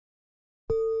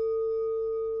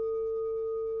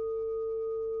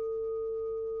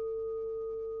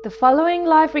The following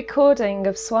live recording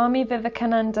of Swami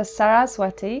Vivekananda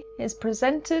Saraswati is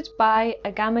presented by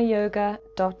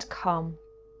agamayoga.com.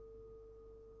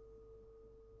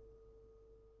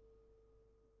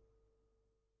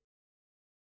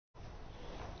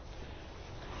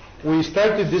 We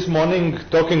started this morning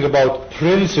talking about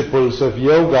principles of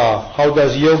yoga. How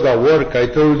does yoga work? I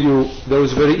told you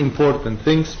those very important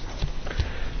things,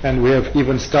 and we have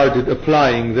even started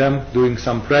applying them, doing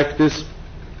some practice.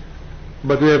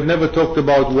 But we have never talked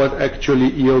about what actually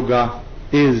yoga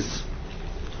is.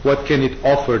 What can it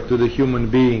offer to the human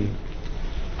being?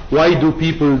 Why do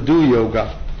people do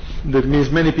yoga? That means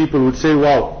many people would say,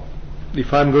 wow,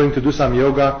 if I'm going to do some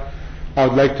yoga, I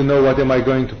would like to know what am I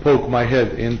going to poke my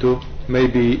head into.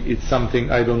 Maybe it's something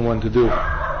I don't want to do.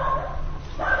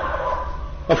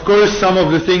 Of course, some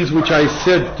of the things which I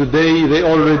said today, they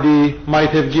already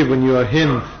might have given you a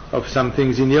hint of some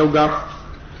things in yoga.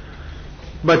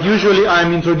 But usually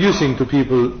I'm introducing to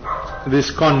people this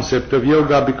concept of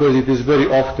yoga because it is very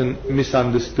often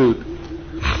misunderstood.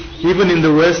 Even in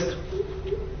the West,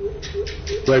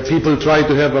 where people try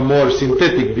to have a more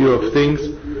synthetic view of things,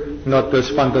 not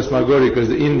as phantasmagoric as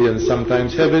the Indians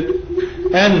sometimes have it,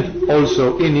 and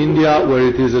also in India, where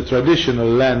it is a traditional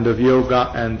land of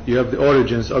yoga and you have the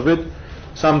origins of it,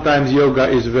 sometimes yoga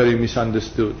is very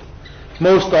misunderstood.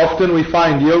 Most often we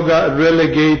find yoga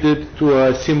relegated to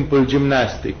a simple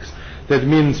gymnastics. That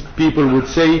means people would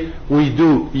say we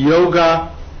do yoga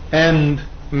and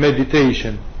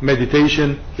meditation.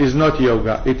 Meditation is not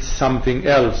yoga, it's something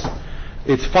else.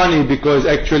 It's funny because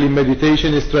actually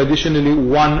meditation is traditionally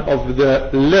one of the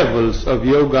levels of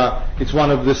yoga. It's one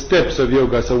of the steps of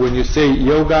yoga. So when you say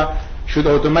yoga, you should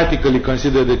automatically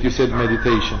consider that you said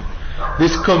meditation.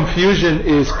 This confusion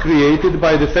is created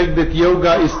by the fact that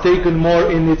yoga is taken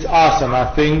more in its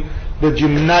asana thing, the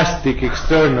gymnastic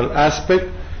external aspect,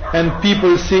 and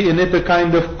people see in it a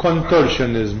kind of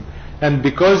contortionism. And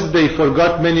because they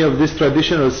forgot many of these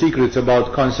traditional secrets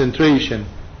about concentration,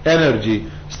 energy,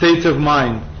 states of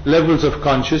mind, levels of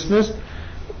consciousness,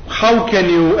 how can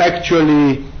you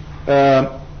actually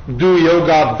do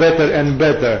yoga better and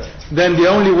better? Then the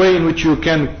only way in which you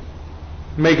can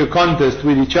make a contest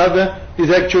with each other is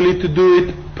actually to do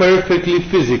it perfectly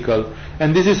physical.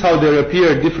 And this is how there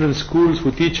appear different schools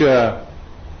who teach a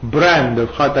brand of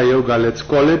Hatha Yoga, let's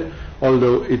call it,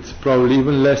 although it's probably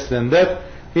even less than that,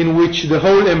 in which the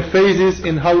whole emphasis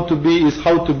in how to be is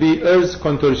how to be as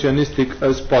contortionistic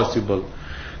as possible.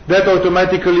 That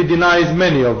automatically denies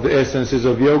many of the essences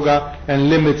of yoga and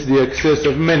limits the access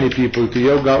of many people to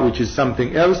yoga, which is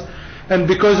something else. And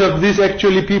because of this,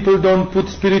 actually people don't put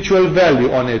spiritual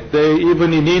value on it. They,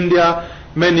 even in India,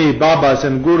 many babas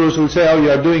and gurus will say, oh, you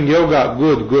are doing yoga,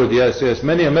 good, yes.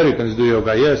 Many Americans do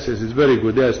yoga, yes, it's very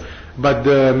good, yes. But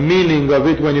the meaning of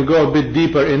it, when you go a bit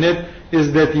deeper in it,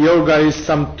 is that yoga is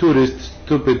some tourist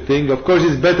stupid thing. Of course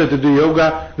it's better to do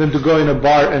yoga than to go in a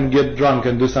bar and get drunk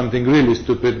and do something really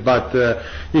stupid. But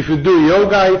if you do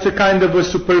yoga, it's a kind of a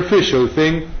superficial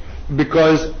thing,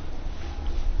 because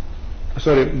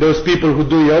those people who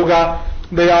do yoga,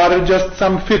 they are just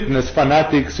some fitness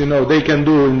fanatics, they can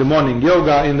do in the morning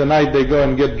yoga, in the night they go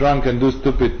and get drunk and do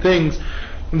stupid things.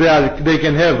 They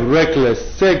can have reckless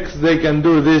sex, they can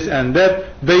do this and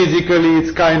that. Basically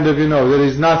it's kind of, there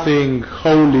is nothing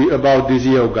holy about this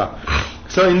yoga.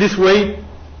 So in this way,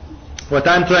 what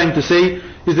I'm trying to say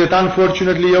is that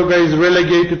unfortunately yoga is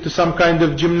relegated to some kind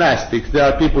of gymnastics. There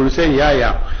are people who say,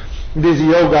 this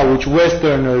yoga which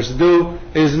Westerners do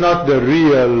is not the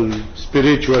real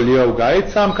spiritual yoga.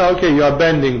 It's somehow, you are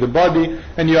bending the body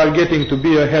and you are getting to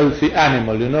be a healthy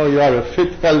animal. You are a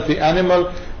fit, healthy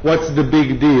animal. What's the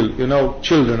big deal?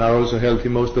 Children are also healthy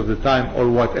most of the time, or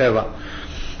whatever.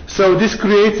 So this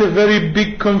creates a very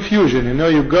big confusion.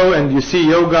 You go and you see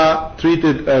yoga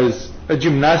treated as a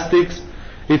gymnastics.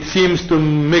 It seems to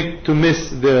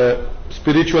miss the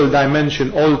spiritual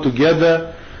dimension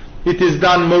altogether. It is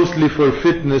done mostly for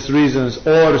fitness reasons,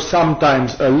 or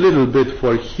sometimes a little bit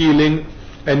for healing,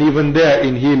 and even there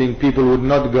in healing people would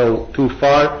not go too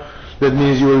far. That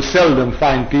means you will seldom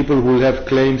find people who will have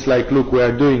claims like, look, we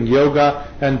are doing yoga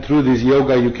and through this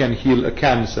yoga you can heal a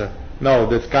cancer. No,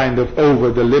 that's kind of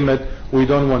over the limit. We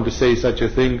don't want to say such a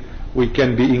thing. We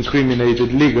can be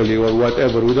incriminated legally or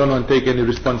whatever. We don't want to take any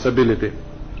responsibility.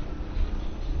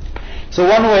 So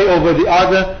one way over the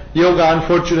other, yoga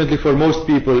unfortunately for most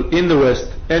people in the West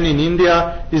and in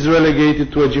India is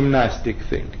relegated to a gymnastic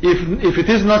thing. If it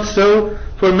is not so,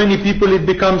 for many people it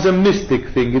becomes a mystic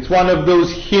thing. It's one of those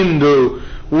Hindu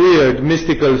weird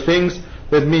mystical things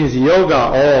that means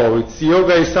yoga.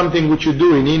 Yoga is something which you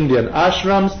do in Indian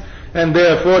ashrams, and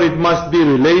therefore it must be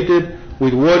related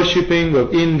with worshipping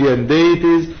of Indian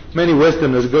deities. Many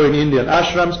Westerners go in Indian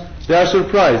ashrams. They are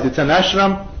surprised. It's an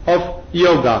ashram of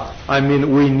yoga. I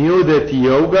mean, we knew that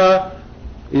yoga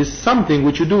is something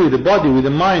which you do with the body, with the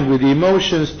mind, with the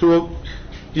emotions.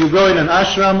 You go in an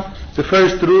ashram, the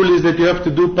first rule is that you have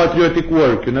to do patriotic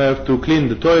work. You have to clean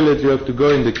the toilets, you have to go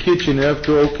in the kitchen, you have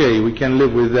to, okay, we can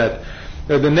live with that.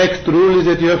 The next rule is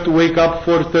that you have to wake up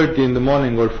 4:30 in the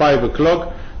morning or 5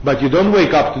 o'clock, but you don't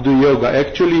wake up to do yoga.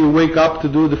 Actually, you wake up to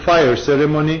do the fire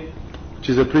ceremony, which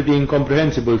is a pretty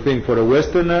incomprehensible thing for a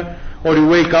Westerner, or you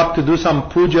wake up to do some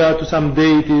puja to some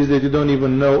deities that you don't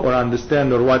even know or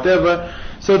understand or whatever.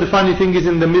 So the funny thing is,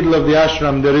 in the middle of the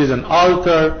ashram there is an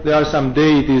altar, there are some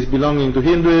deities belonging to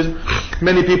Hinduism.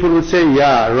 Many people would say,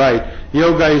 yeah, right,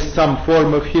 yoga is some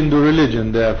form of Hindu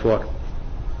religion, therefore.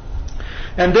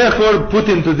 And therefore, put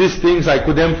into these things, I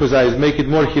could emphasize, make it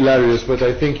more hilarious, but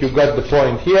I think you got the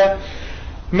point here.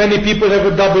 Many people have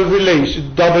a double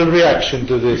reaction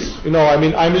to this. I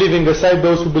mean, I'm leaving aside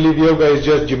those who believe yoga is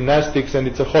just gymnastics and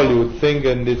it's a Hollywood thing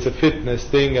and it's a fitness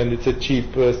thing and it's a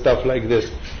cheap stuff like this.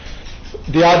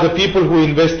 The other people who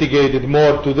investigated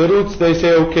more to the roots, they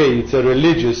say, okay, it's a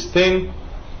religious thing.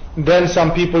 Then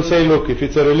some people say, look, if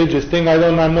it's a religious thing,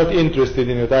 I'm not interested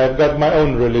in it. I've got my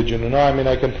own religion, I mean,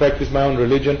 I can practice my own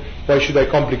religion. Why should I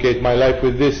complicate my life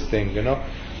with this thing,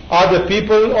 Other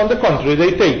people, on the contrary,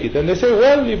 they take it and they say,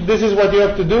 well, if this is what you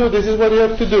have to do, this is what you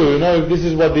have to do. If this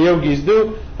is what the yogis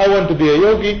do, I want to be a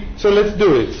yogi, so let's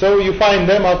do it. So you find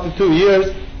them after 2 years,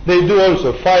 they do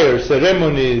also fire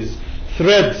ceremonies,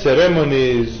 thread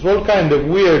ceremonies, all kind of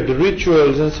weird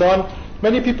rituals and so on.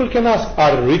 Many people can ask,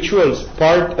 are rituals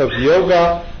part of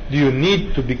yoga? Do you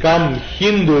need to become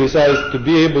Hinduized to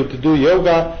be able to do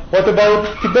yoga? What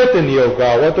about Tibetan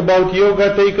yoga? What about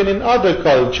yoga taken in other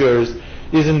cultures?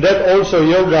 Isn't that also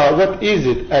yoga? What is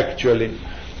it actually?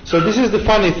 So this is the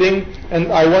funny thing,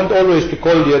 and I want always to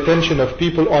call the attention of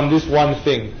people on this one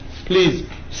thing. Please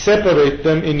separate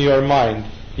them in your mind.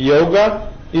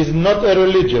 Yoga is not a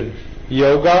religion.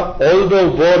 Yoga,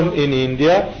 although born in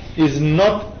India, is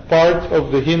not part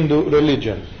of the Hindu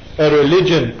religion. A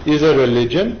religion is a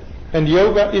religion, and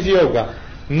yoga is yoga.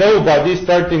 Nobody,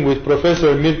 starting with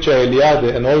Professor Mircea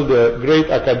Eliade and all the great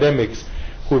academics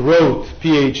who wrote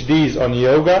PhDs on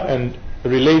yoga and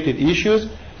related issues,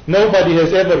 nobody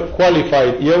has ever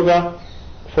qualified yoga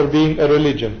for being a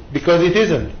religion, because it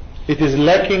isn't. It is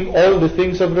lacking all the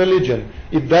things of religion.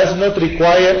 It does not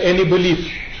require any belief.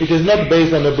 It is not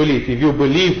based on a belief. If you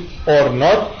believe or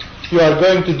not, you are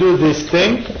going to do this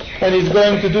thing, and it's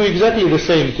going to do exactly the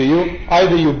same to you,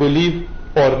 either you believe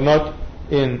or not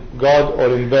in God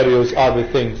or in various other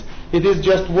things. It is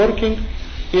just working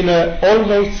in an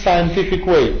almost scientific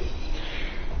way.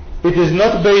 It is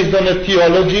not based on a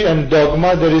theology and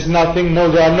dogma. There is nothing,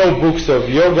 there are no books of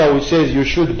yoga which says you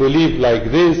should believe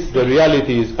like this, the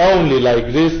reality is only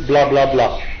like this, blah blah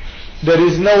blah. There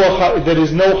is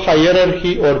no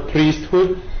hierarchy or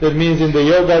priesthood. That means in the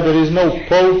yoga there is no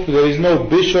pope, there is no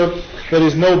bishop, there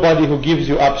is nobody who gives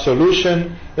you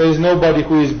absolution, there is nobody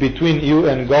who is between you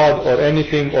and God or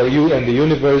anything, or you and the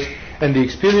universe and the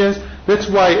experience. That's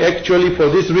why actually,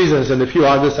 for these reasons and a few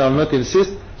others, I will not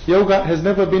insist, yoga has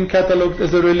never been catalogued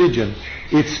as a religion.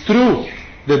 It's true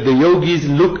that the yogis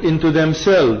look into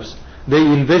themselves. They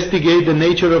investigate the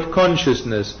nature of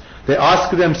consciousness. They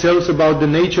ask themselves about the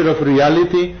nature of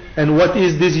reality and what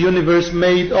is this universe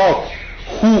made of.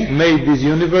 Who made this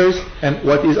universe and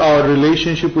what is our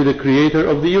relationship with the creator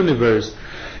of the universe.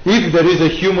 If there is a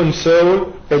human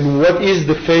soul, then what is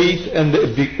the fate and the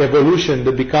evolution,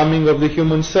 the becoming of the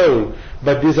human soul?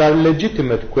 But these are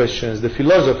legitimate questions. The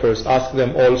philosophers ask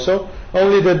them also,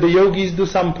 only that the yogis do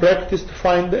some practice to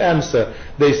find the answer.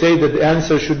 They say that the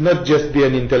answer should not just be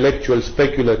an intellectual,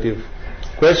 speculative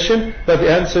question, but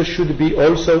the answer should be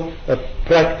also a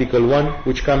practical one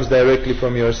which comes directly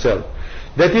from yourself.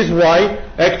 That is why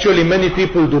actually many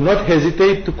people do not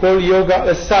hesitate to call yoga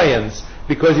a science,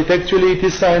 because it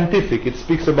is scientific. It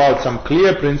speaks about some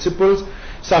clear principles,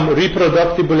 some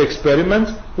reproducible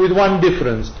experiments, with one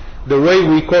difference. The way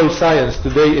we call science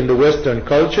today in the Western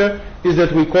culture is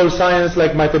that we call science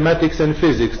like mathematics and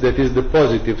physics, that is the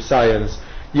positive science.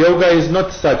 Yoga is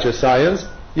not such a science.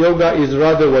 Yoga is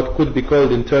rather what could be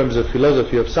called, in terms of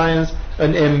philosophy of science,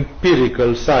 an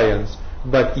empirical science.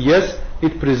 But yes,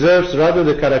 it preserves rather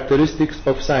the characteristics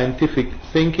of scientific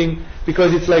thinking,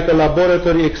 because it's like a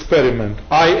laboratory experiment.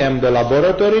 I am the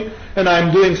laboratory, and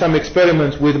I'm doing some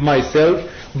experiments with myself,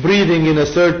 breathing in a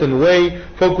certain way,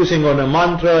 focusing on a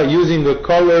mantra, using a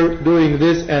color, doing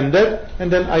this and that,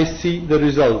 and then I see the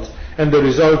results. And the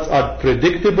results are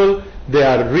predictable, they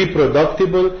are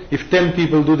reproducible. If 10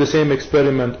 people do the same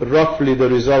experiment, roughly the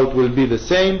result will be the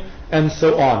same, and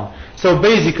so on. So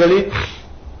basically,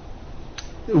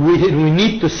 we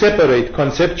need to separate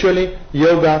conceptually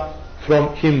yoga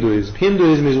from Hinduism.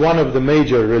 Hinduism is one of the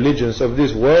major religions of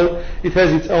this world. It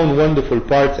has its own wonderful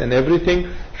parts and everything.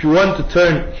 If you want to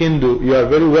turn Hindu, you are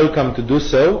very welcome to do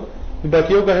so, but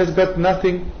yoga has got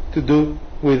nothing to do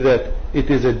with that. It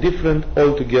is a different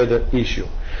altogether issue.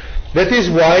 That is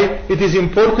why it is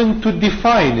important to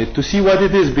define it, to see what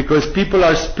it is, because people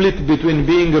are split between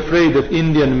being afraid of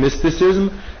Indian mysticism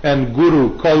and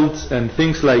guru cults and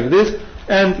things like this,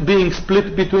 and being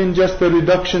split between just a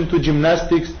reduction to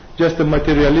gymnastics, just a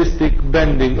materialistic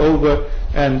bending over,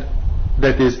 and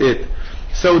that is it.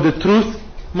 So the truth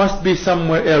must be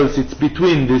somewhere else. It's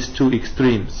between these two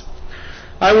extremes.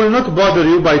 I will not bother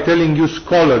you by telling you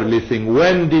scholarly thing.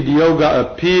 When did yoga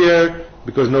appear?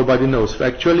 Because nobody knows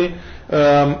actually.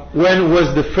 When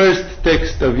was the first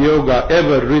text of yoga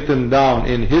ever written down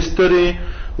in history?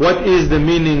 What is the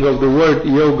meaning of the word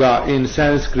yoga in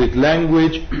Sanskrit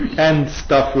language? And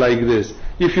stuff like this.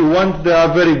 If you want, there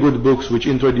are very good books which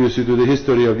introduce you to the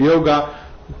history of yoga.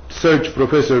 Search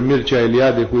Professor Mircea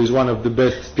Eliade, who is one of the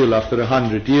best still after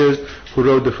 100 years, who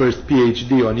wrote the first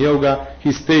PhD on yoga.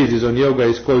 His thesis on yoga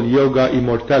is called Yoga,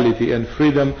 Immortality and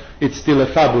Freedom. It's still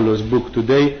a fabulous book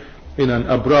today in an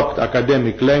abrupt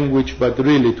academic language, but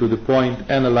really to the point,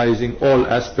 analyzing all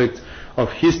aspects of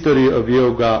history of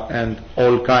yoga and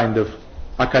all kind of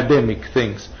academic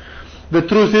things. The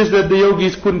truth is that the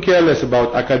yogis couldn't care less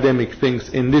about academic things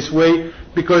in this way,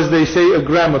 because they say a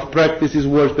gram of practice is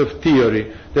worth of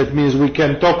theory. That means we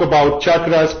can talk about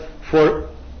chakras for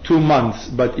 2 months,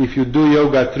 but if you do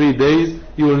yoga 3 days,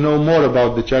 you will know more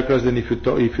about the chakras than if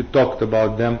you talked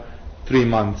about them 3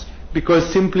 months.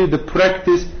 Because simply the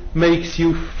practice makes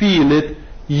you feel it,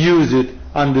 use it,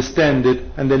 understand it,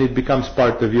 and then it becomes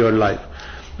part of your life.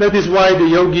 That is why the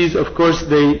yogis, of course,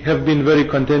 they have been very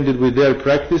contented with their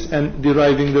practice and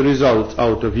deriving the results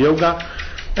out of yoga.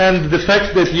 And the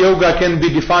fact that yoga can be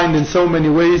defined in so many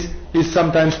ways is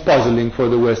sometimes puzzling for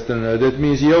the Westerner. That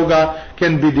means yoga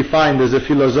can be defined as a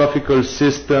philosophical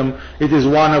system. It is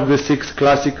one of the 6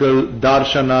 classical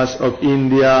darshanas of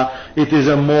India. It is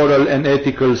a moral and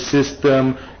ethical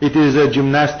system. It is a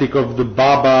gymnastic of the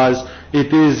Babas.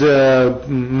 It is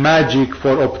magic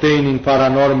for obtaining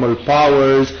paranormal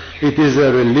powers. It is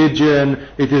a religion.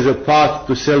 It is a path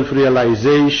to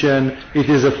self-realization. It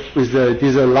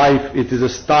is a life. It is a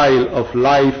style of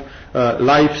life,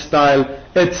 lifestyle,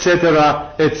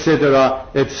 etc., etc.,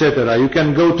 etc. You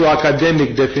can go to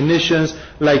academic definitions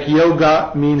like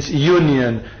yoga means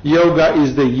union. Yoga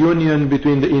is the union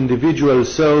between the individual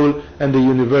soul and the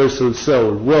universal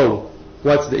soul. Whoa,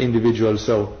 what's the individual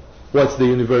soul? What's the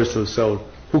universal soul?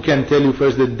 Who can tell you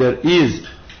first that there is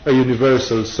a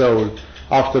universal soul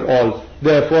after all?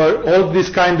 Therefore, all these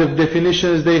kind of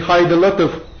definitions, they hide a lot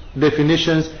of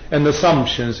definitions and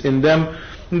assumptions in them.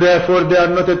 Therefore, they are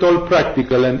not at all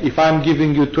practical. And if I'm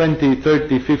giving you 20,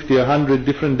 30, 50, 100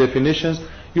 different definitions,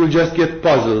 you'll just get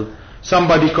puzzled.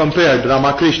 Somebody compared,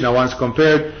 Ramakrishna once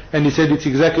compared, and he said it's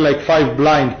exactly like 5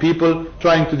 blind people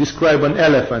trying to describe an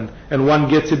elephant. And one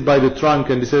gets it by the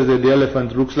trunk and he says that the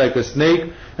elephant looks like a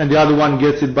snake, and the other one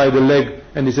gets it by the leg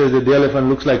and he says that the elephant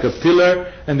looks like a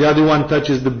pillar, and the other one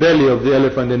touches the belly of the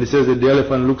elephant and he says that the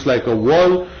elephant looks like a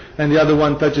wall, and the other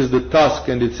one touches the tusk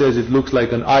and it says it looks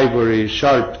like an ivory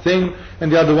sharp thing,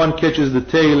 and the other one catches the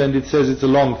tail and it says it's a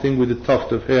long thing with a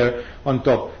tuft of hair on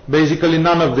top. Basically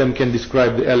none of them can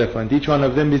describe the elephant. Each one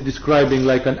of them is describing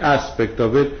like an aspect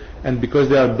of it, and because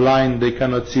they are blind they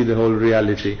cannot see the whole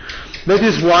reality. That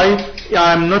is why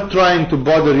I am not trying to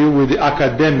bother you with the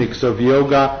academics of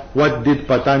yoga, what did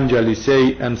Patanjali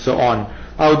say and so on.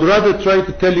 I would rather try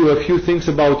to tell you a few things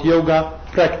about yoga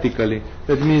practically.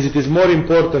 That means it is more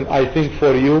important, I think,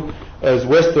 for you as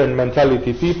Western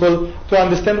mentality people to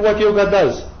understand what yoga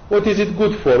does. What is it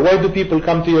good for? Why do people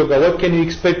come to yoga? What can you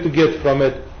expect to get from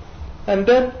it? And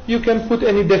then you can put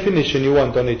any definition you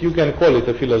want on it. You can call it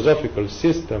a philosophical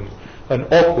system, an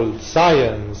occult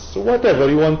science, whatever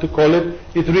you want to call it.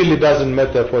 It really doesn't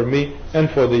matter for me and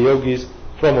for the yogis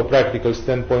from a practical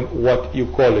standpoint what you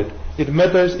call it. It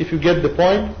matters if you get the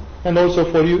point, and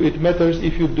also for you it matters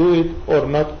if you do it or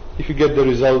not, if you get the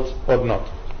results or not.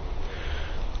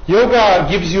 Yoga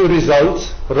gives you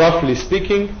results, roughly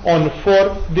speaking, on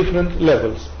 4 different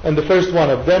levels. And the first one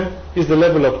of them is the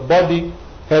level of body,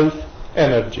 health,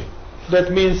 energy.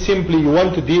 That means simply you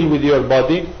want to deal with your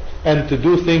body and to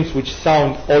do things which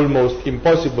sound almost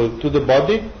impossible to the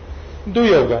body. Do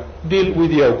yoga. Deal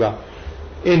with yoga.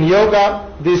 In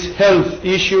yoga, this health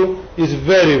issue is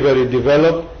very, very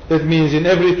developed, That means in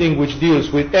everything which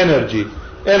deals with energy,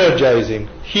 energizing,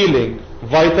 healing,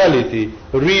 vitality,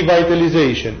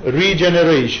 revitalization,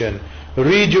 regeneration,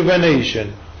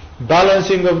 rejuvenation,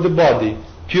 balancing of the body,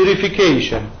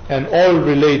 purification, and all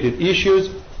related issues,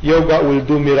 yoga will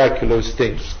do miraculous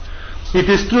things. It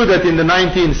is true that in the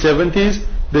 1970s,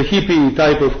 the hippie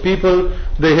type of people,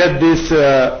 they had this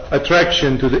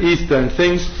attraction to the Eastern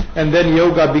things, and then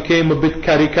yoga became a bit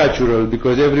caricatural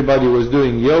because everybody was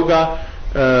doing yoga,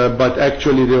 but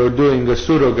actually they were doing a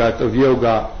surrogate of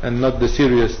yoga and not the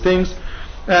serious things.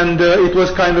 And it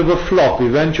was kind of a flop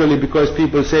eventually because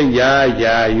people say,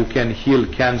 yeah, you can heal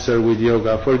cancer with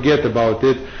yoga, forget about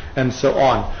it, and so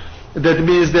on. That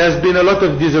means there has been a lot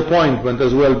of disappointment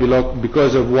as well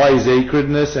because of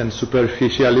wiseacredness and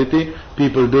superficiality,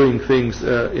 people doing things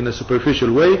in a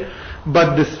superficial way.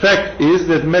 But the fact is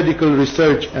that medical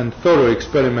research and thorough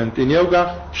experiment in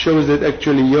yoga shows that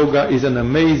actually yoga is an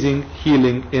amazing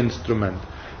healing instrument.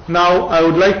 Now, I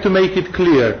would like to make it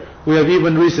clear, we have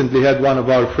even recently had one of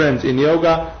our friends in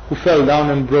yoga who fell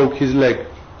down and broke his leg.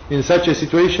 In such a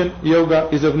situation, yoga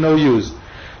is of no use.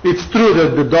 It's true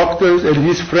that the doctors and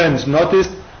his friends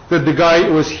noticed that the guy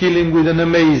was healing with an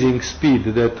amazing speed,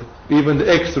 that even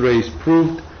the x-rays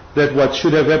proved that what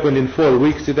should have happened in 4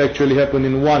 weeks, it actually happened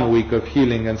in 1 week of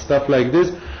healing and stuff like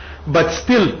this. But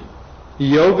still,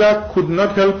 yoga could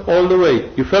not help all the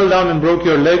way. You fell down and broke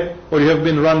your leg, or you have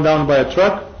been run down by a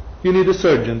truck, you need a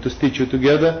surgeon to stitch you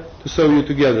together, to sew you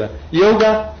together.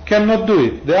 Yoga cannot do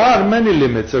it. There are many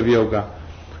limits of yoga.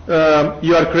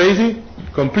 You are crazy,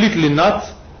 completely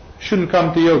nuts, shouldn't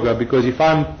come to yoga, because if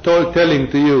I'm telling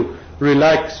to you,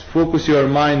 relax, focus your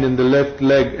mind in the left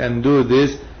leg and do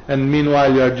this, and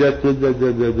meanwhile you are just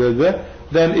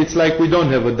then it's like we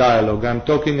don't have a dialogue. I'm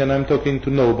talking and I'm talking to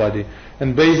nobody.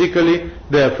 And basically,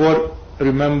 therefore,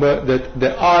 remember that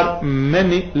there are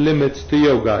many limits to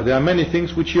yoga. There are many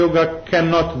things which yoga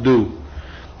cannot do.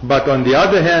 But on the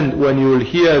other hand, when you will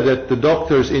hear that the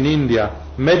doctors in India,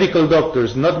 medical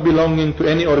doctors not belonging to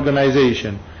any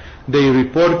organization, they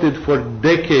reported for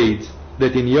decades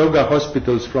that in yoga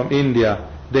hospitals from India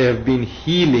they have been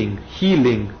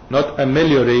healing, not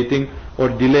ameliorating or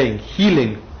delaying,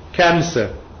 healing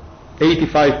cancer,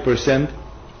 85%,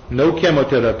 no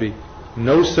chemotherapy,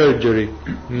 no surgery,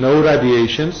 no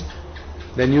radiations,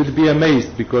 then you'd be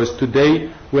amazed, because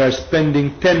today we are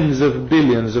spending tens of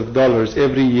billions of dollars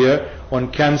every year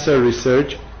on cancer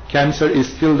research. Cancer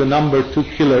is still the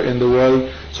 #2 killer in the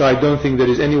world, so I don't think there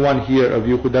is anyone here of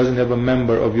you who doesn't have a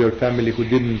member of your family who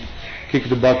didn't kick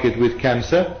the bucket with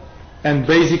cancer. And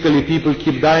basically people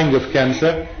keep dying of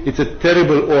cancer. It's a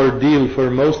terrible ordeal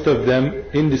for most of them,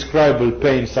 indescribable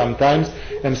pain sometimes,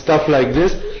 and stuff like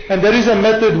this. And there is a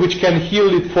method which can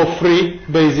heal it for free,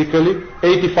 basically,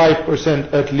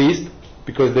 85% at least,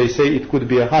 because they say it could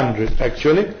be 100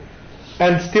 actually,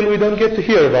 and still we don't get to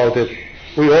hear about it.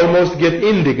 We almost get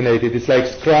indignated. It's like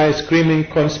screaming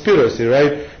conspiracy,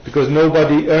 right? Because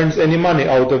nobody earns any money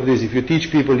out of this. If you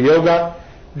teach people yoga,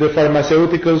 the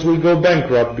pharmaceuticals will go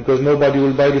bankrupt because nobody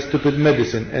will buy the stupid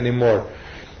medicine anymore.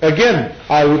 Again,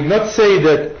 I would not say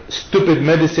that stupid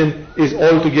medicine is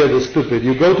altogether stupid.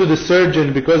 You go to the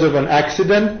surgeon because of an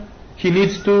accident, he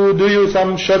needs to do you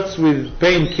some shots with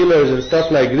painkillers and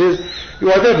stuff like this.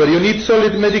 Whatever, you need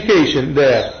solid medication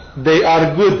there. They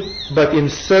are good, but in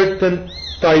certain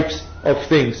types of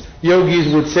things.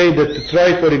 Yogis would say that to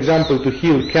try, for example, to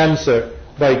heal cancer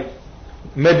by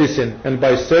medicine and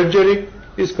by surgery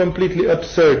is completely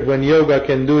absurd, when yoga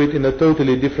can do it in a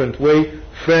totally different way,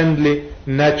 friendly,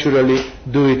 naturally,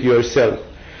 do it yourself.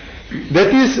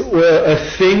 That is a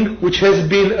thing which has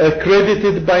been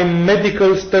accredited by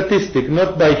medical statistics,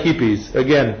 not by hippies.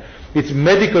 Again, it's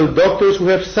medical doctors who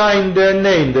have signed their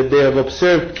name that they have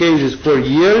observed cases for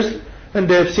years, and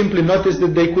they have simply noticed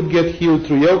that they could get healed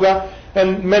through yoga.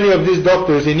 And many of these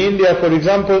doctors in India, for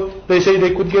example, they say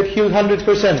they could get healed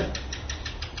 100%.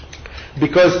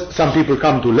 Because some people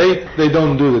come too late, they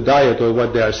don't do the diet or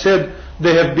what they are said,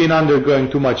 they have been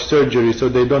undergoing too much surgery, so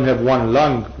they don't have one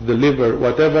lung, the liver,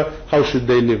 whatever. How should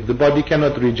they live? The body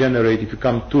cannot regenerate if you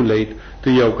come too late to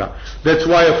yoga. That's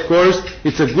why, of course,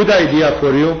 it's a good idea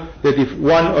for you that if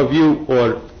one of you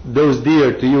or those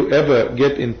dear to you ever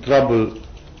get in trouble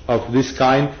of this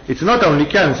kind, it's not only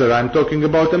cancer, I'm talking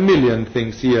about a million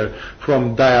things here,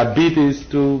 from diabetes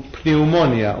to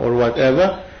pneumonia or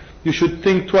whatever, you should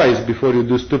think twice before you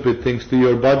do stupid things to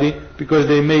your body, because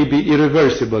they may be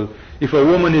irreversible. If a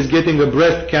woman is getting a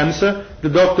breast cancer, the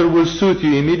doctor will suit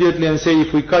you immediately and say,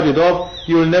 if we cut it off,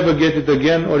 you will never get it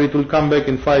again, or it will come back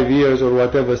in 5 years, or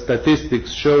whatever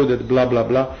statistics show that blah blah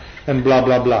blah and blah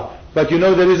blah blah. But you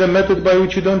know, there is a method by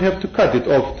which you don't have to cut it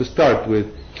off to start with.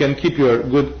 can keep your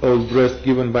good old breast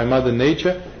given by Mother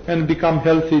Nature and become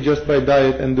healthy just by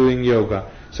diet and doing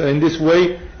yoga. So in this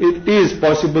way, it is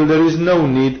possible. There is no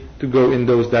need to go in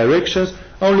those directions,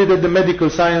 only that the medical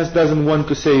science doesn't want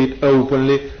to say it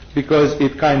openly, because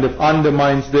it kind of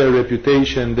undermines their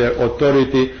reputation, their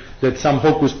authority, that some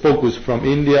hocus pocus from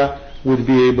India would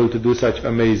be able to do such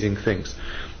amazing things.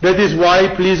 That is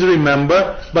why, please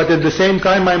remember, but at the same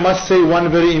time I must say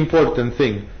one very important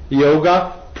thing.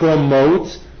 Yoga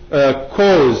promotes a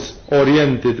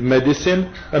cause-oriented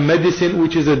medicine, a medicine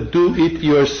which is a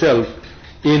do-it-yourself.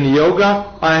 In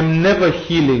yoga, I am never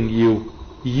healing you.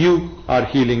 You are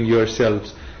healing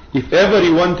yourselves. If ever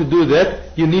you want to do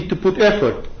that, you need to put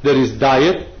effort. There is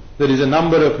diet, there is a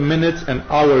number of minutes and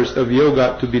hours of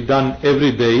yoga to be done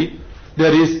every day.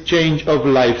 There is change of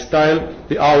lifestyle,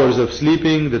 the hours of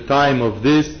sleeping, the time of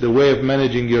this, the way of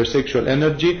managing your sexual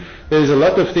energy. There is a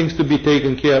lot of things to be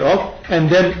taken care of. And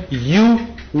then you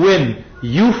win.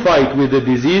 You fight with the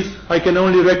disease. I can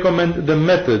only recommend the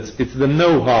methods. It's the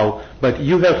know-how. But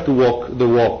you have to walk the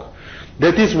walk.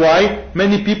 That is why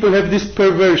many people have this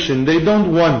perversion. They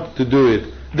don't want to do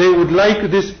it. They would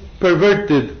like this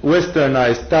perverted,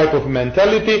 westernized type of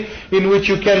mentality in which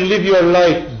you can live your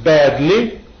life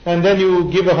badly, and then you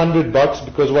give $100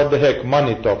 because what the heck,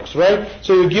 money talks, right?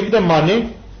 So you give the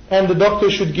money, and the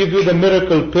doctor should give you the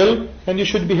miracle pill, and you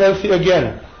should be healthy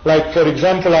again. Like, for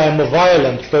example, I am a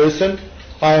violent person.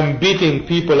 I am beating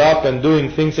people up and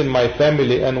doing things in my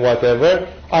family and whatever.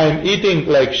 I am eating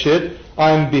like shit.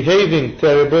 I am behaving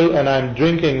terrible, and I am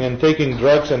drinking and taking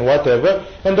drugs and whatever.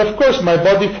 And of course my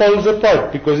body falls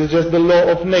apart because it's just the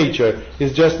law of nature.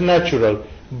 It's just natural.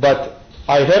 But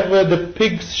I have the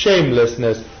pig's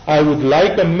shamelessness. I would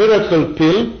like a miracle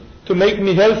pill to make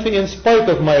me healthy in spite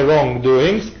of my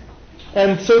wrongdoings,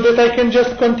 and so that I can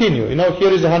just continue. You know,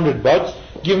 here is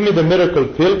 $100. Give me the miracle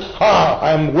pill.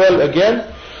 I am well again.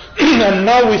 And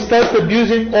now we start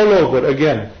abusing all over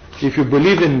again. If you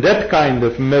believe in that kind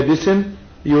of medicine,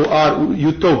 you are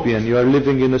utopian. You are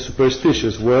living in a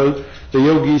superstitious world. The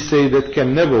yogis say that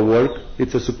can never work.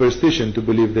 It's a superstition to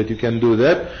believe that you can do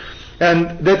that.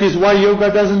 And that is why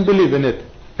yoga doesn't believe in it.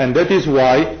 And that is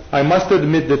why I must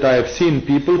admit that I have seen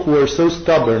people who are so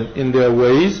stubborn in their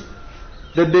ways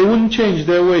that they wouldn't change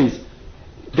their ways.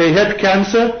 They had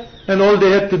cancer, and all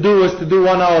they had to do was to do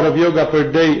 1 hour of yoga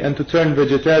per day and to turn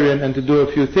vegetarian and to do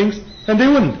a few things, and they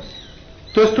wouldn't.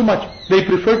 It was too much. They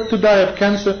preferred to die of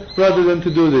cancer rather than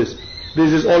to do this.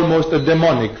 This is almost a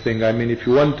demonic thing. I mean, if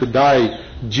you want to die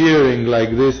jeering like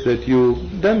this,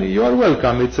 then you are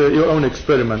welcome. It's your own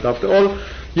experiment. After all,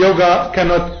 yoga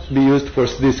cannot be used for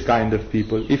this kind of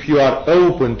people. If you are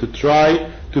open to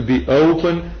try, to be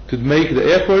open, to make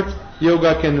the effort,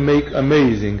 yoga can make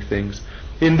amazing things.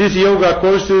 In these yoga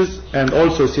courses, and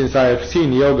also since I have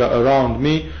seen yoga around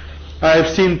me, I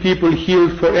have seen people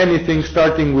healed for anything,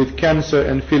 starting with cancer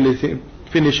and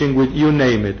finishing with you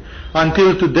name it.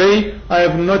 Until today, I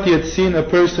have not yet seen a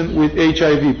person with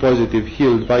HIV positive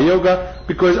healed by yoga,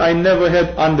 because I never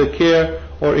had under care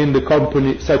or in the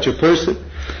company such a person.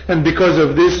 And because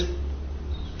of this,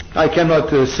 I cannot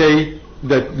say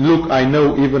that, look, I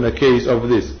know even a case of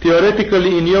this.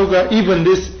 Theoretically in yoga, even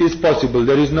this is possible.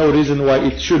 There is no reason why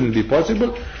it shouldn't be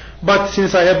possible. But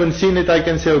since I haven't seen it, I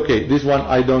can say, okay, this one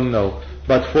I don't know.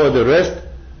 But for the rest,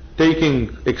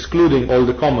 excluding all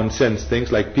the common sense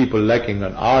things like people lacking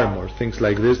an arm or things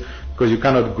like this, because you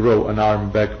cannot grow an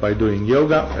arm back by doing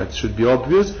yoga, that should be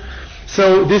obvious.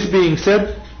 So this being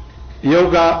said,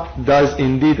 yoga does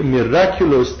indeed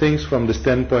miraculous things from the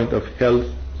standpoint of health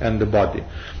and the body.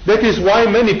 That is why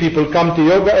many people come to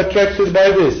yoga attracted by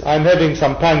this. I'm having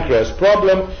some pancreas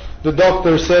problem. The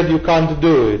doctor said you can't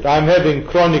do it. I'm having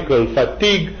chronic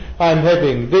fatigue. I'm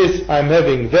having this. I'm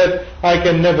having that. I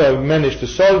can never manage to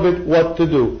solve it. What to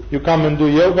do? You come and do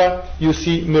yoga. You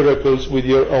see miracles with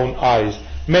your own eyes.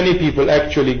 Many people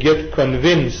actually get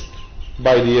convinced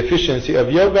by the efficiency of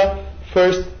yoga,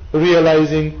 first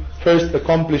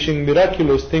accomplishing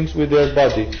miraculous things with their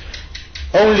body.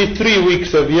 Only 3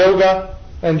 weeks of yoga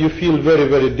and you feel very,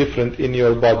 very different in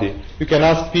your body. You can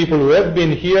ask people who have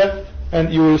been here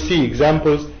and you will see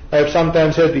examples. I have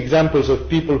sometimes had examples of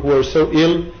people who are so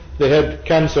ill, they had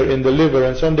cancer in the liver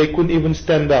and so on, they couldn't even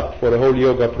stand up for a whole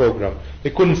yoga program. They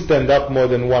couldn't stand up more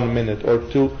than 1 minute or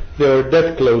two. They were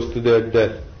that close to their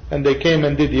death. And they came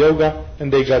and did yoga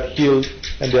and they got healed,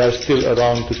 and they are still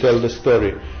around to tell the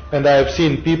story. And I have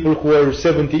seen people who are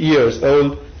 70 years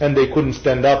old and they couldn't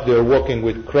stand up. They were walking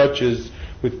with crutches,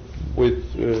 with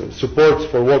supports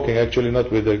for walking, actually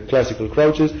not with the classical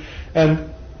crouches, and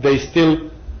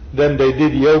then they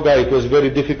did yoga. It was very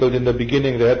difficult in the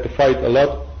beginning. They had to fight a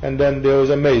lot, And then it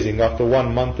was amazing. After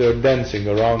 1 month they were dancing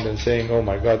around and saying, oh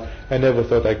my God, I never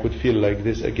thought I could feel like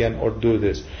this again or do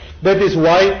this. That is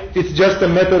why it's just a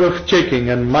matter of checking.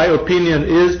 And my opinion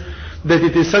is that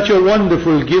it is such a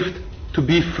wonderful gift to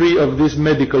be free of this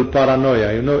medical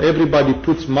paranoia. You know, everybody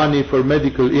puts money for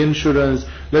medical insurance.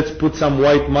 Let's put some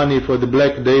white money for the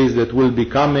black days that will be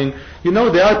coming. You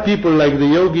know, there are people like the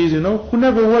yogis, you know, who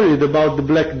never worried about the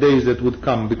black days that would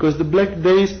come, because the black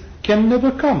days can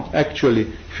never come,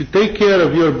 actually. If you take care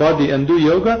of your body and do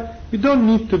yoga, you don't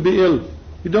need to be ill.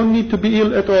 You don't need to be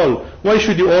ill at all. Why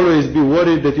should you always be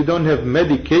worried that you don't have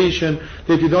medication,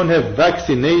 that you don't have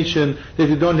vaccination, that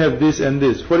you don't have this and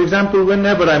this? For example,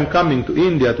 whenever I'm coming to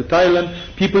India, to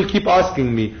Thailand, people keep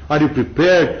asking me, are you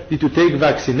prepared? Did you take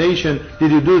vaccination? Did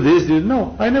you do this?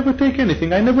 No, I never take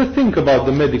anything. I never think about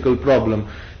the medical problem.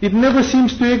 It never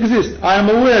seems to exist. I am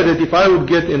aware that if I would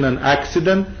get in an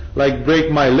accident, like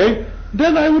break my leg,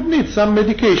 then I would need some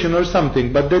medication or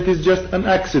something, but that is just an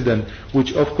accident,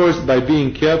 which of course by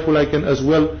being careful I can as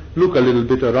well look a little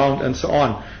bit around and so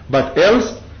on. But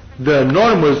else, the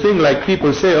normal thing, like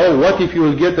people say, oh, what if you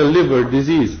will get a liver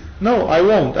disease? No, I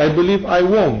won't. I believe I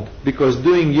won't, because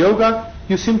doing yoga,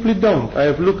 you simply don't. I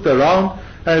have looked around,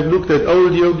 I have looked at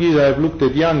old yogis, I have looked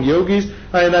at young yogis,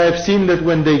 and I have seen that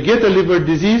when they get a liver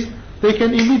disease, they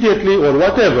can immediately, or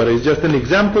whatever, it's just an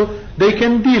example, they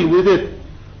can deal with it.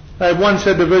 I once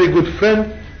had a very good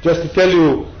friend, just to tell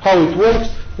you how it works.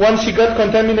 Once he got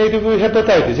contaminated with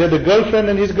hepatitis. He had a girlfriend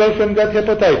and his girlfriend got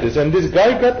hepatitis. And this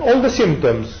guy got all the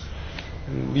symptoms.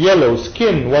 Yellow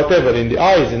skin, whatever, in the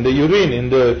eyes, in the urine,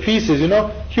 in the feces, you know.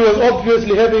 He was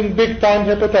obviously having big time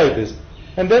hepatitis.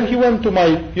 And then he went to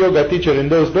my yoga teacher in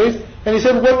those days and he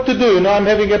said, what to do? You know, I'm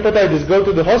having hepatitis. Go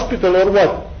to the hospital or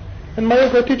what? And my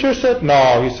yoga teacher said,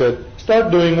 no, he said,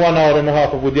 start doing 1.5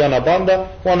 hours of Uddiyana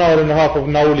Bandha, 1.5 hours of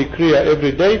Nauli Kriya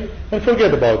every day, and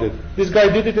forget about it. This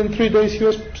guy did it in 3 days. He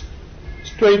was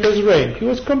straight as rain. He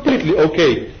was completely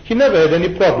okay. He never had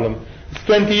any problem. It's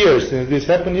 20 years since this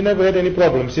happened. He never had any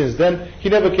problem since then. He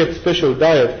never kept special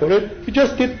diet for it. He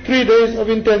just did 3 days of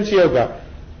intense yoga.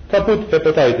 Kaput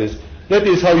hepatitis. That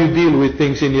is how you deal with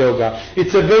things in yoga.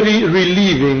 It's a very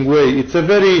relieving way. It's a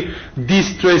very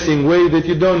de-stressing way that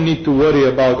you don't need to worry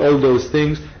about all those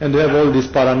things and have all this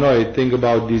paranoid thing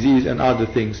about disease and other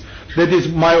things. That is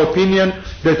my opinion,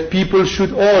 that people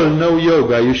should all know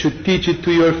yoga. You should teach it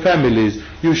to your families.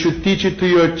 You should teach it to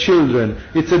your children.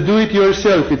 It's a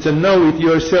do-it-yourself. It's a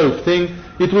know-it-yourself thing.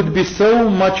 It would be so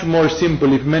much more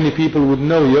simple if many people would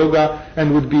know yoga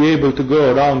and would be able to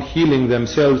go around healing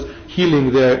themselves,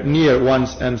 healing their near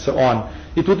ones and so on.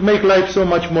 It would make life so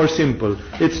much more simple.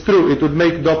 It's true, it would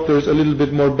make doctors a little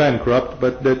bit more bankrupt,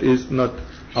 but that is not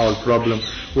our problem.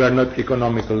 We are not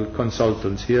economical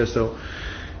consultants here. So,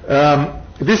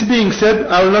 this being said,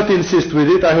 I will not insist with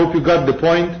it. I hope you got the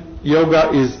point.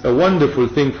 Yoga is a wonderful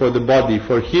thing for the body,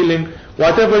 for healing.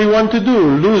 Whatever you want to do,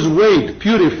 lose weight,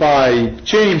 purify,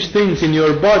 change things in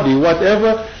your body,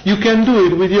 whatever, you can do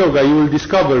it with yoga. You will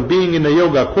discover, being in a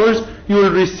yoga course, you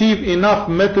will receive enough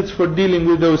methods for dealing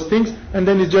with those things, and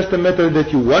then it's just a matter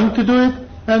that you want to do it,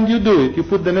 and you do it. You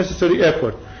put the necessary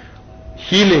effort.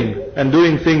 Healing and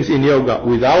doing things in yoga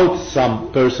without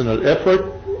some personal effort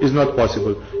is not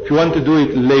possible. If you want to do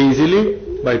it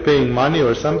lazily, by paying money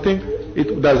or something,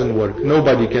 it doesn't work.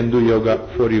 Nobody can do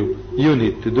yoga for you. You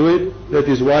need to do it. That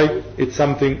is why it's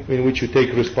something in which you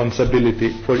take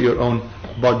responsibility for your own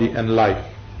body and life.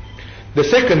 The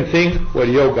second thing where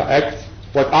yoga acts,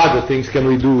 what other things can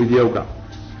we do with yoga?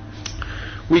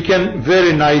 We can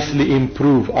very nicely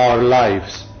improve our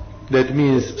lives. That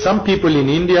means some people in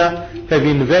India have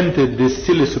invented this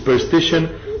silly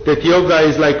superstition that yoga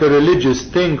is like a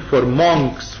religious thing for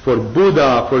monks, for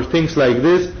Buddha, for things like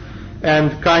this.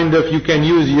 And kind of you can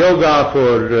use yoga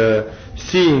for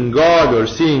seeing God or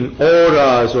seeing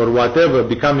auras or whatever,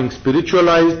 becoming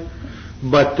spiritualized,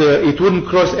 but it wouldn't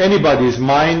cross anybody's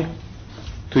mind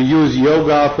to use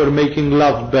yoga for making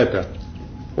love better,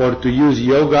 or to use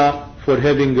yoga for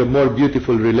having a more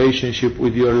beautiful relationship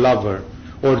with your lover,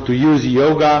 or to use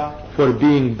yoga for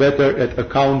being better at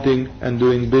accounting and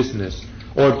doing business,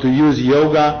 or to use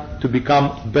yoga to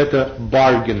become better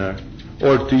bargainer,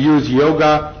 or to use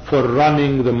yoga for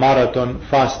running the marathon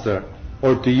faster,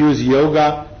 or to use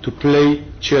yoga to play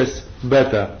chess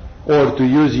better, or to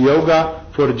use yoga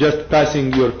for just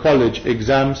passing your college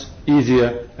exams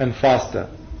easier and faster.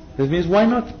 That means why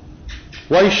not?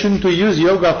 Why shouldn't we use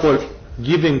yoga for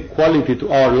giving quality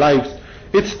to our lives?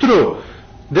 It's true,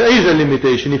 there is a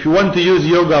limitation. If you want to use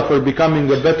yoga for becoming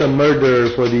a better murderer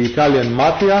for the Italian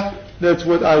mafia, that's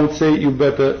what I would say you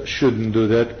better shouldn't do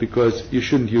that, because you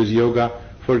shouldn't use yoga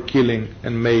for killing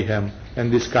and mayhem.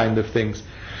 and this kind of things.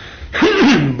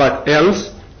 But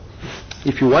else,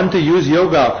 if you want to use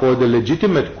yoga for the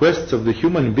legitimate quests of the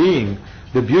human being,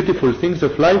 the beautiful things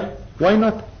of life, why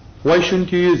not? Why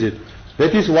shouldn't you use it?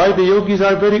 That is why the yogis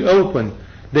are very open.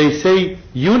 They say,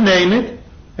 you name it,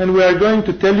 and we are going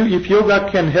to tell you if yoga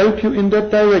can help you in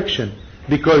that direction.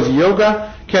 Because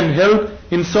yoga can help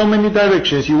in so many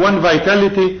directions. You want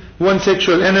vitality, you want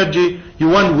sexual energy, you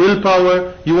want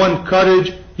willpower, you want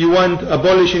courage, you want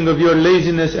abolishing of your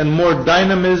laziness and more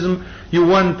dynamism, you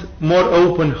want more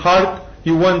open heart,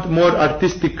 you want more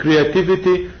artistic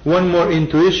creativity, you want more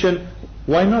intuition.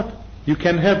 Why not? You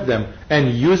can have them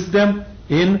and use them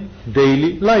in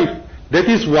daily life. That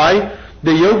is why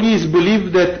the yogis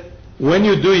believe that when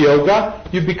you do yoga,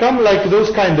 you become like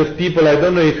those kind of people. I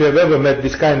don't know if you have ever met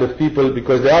this kind of people,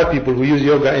 because there are people who use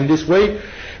yoga in this way,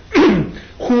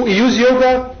 who use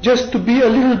yoga just to be a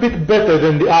little bit better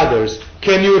than the others.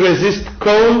 Can you resist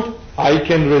cold? I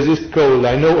can resist cold.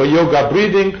 I know a yoga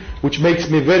breathing which makes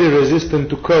me very resistant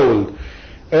to cold.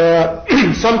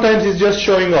 Sometimes it's just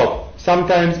showing off.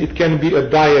 Sometimes it can be a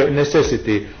dire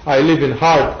necessity. I live in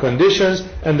hard conditions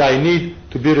and I need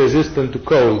to be resistant to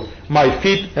cold. My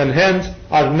feet and hands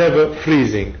are never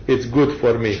freezing. It's good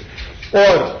for me.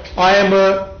 Or I am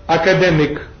an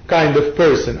academic kind of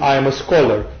person. I am a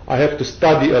scholar. I have to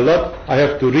study a lot. I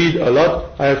have to read a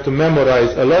lot. I have to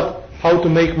memorize a lot. How to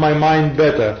make my mind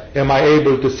better? Am I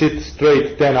able to sit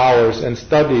straight 10 hours and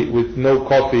study with no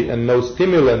coffee and no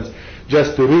stimulants,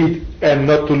 just to read and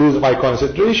not to lose my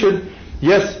concentration?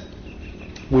 Yes,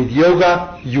 with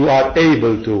yoga you are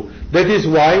able to. That is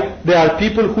why there are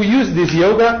people who use this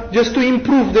yoga just to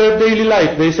improve their daily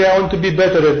life. They say, I want to be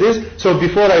better at this, so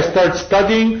before I start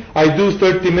studying, I do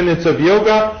 30 minutes of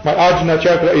yoga, my Ajna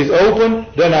chakra is open,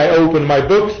 then I open my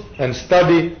books and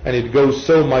study, and it goes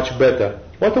so much better.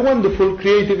 What a wonderful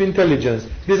creative intelligence.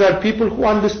 These are people who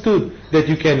understood that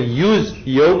you can use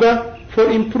yoga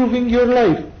for improving your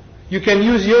life. You can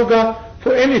use yoga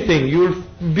for anything. You'll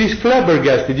be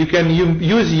flabbergasted. You can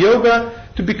use yoga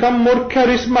to become more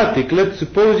charismatic. Let's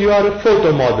suppose you are a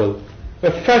photo model,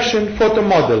 a fashion photo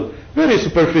model. Very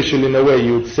superficial in a way,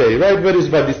 you would say, right? Very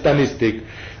Svadistanistic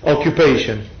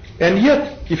occupation. And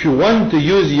yet, if you want to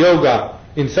use yoga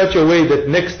in such a way that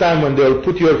next time when they'll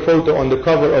put your photo on the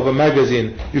cover of a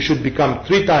magazine, you should become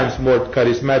 3 times more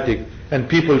charismatic, and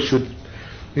people should,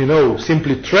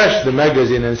 simply trash the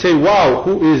magazine and say, wow,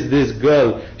 who is this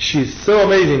girl? She's so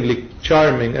amazingly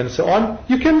charming, and so on.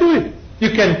 You can do it. You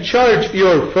can charge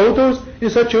your photos in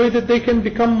such a way that they can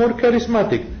become more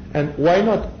charismatic. And why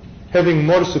not? Having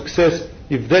more success,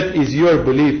 if that is your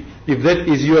belief, if that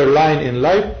is your line in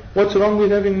life, what's wrong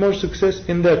with having more success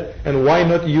in that? And why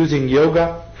not using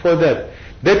yoga for that?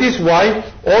 That is why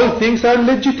all things are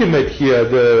legitimate here.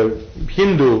 The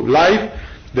Hindu life,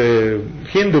 the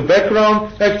Hindu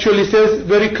background actually says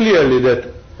very clearly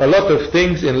that a lot of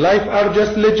things in life are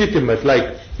just legitimate,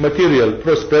 like material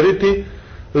prosperity,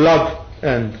 love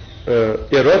and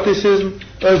eroticism,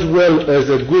 as well as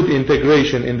a good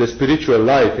integration in the spiritual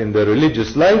life, in the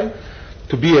religious life,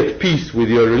 to be at peace with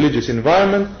your religious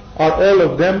environment, are all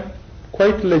of them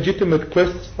quite legitimate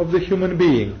quests of the human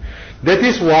being. That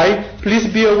is why,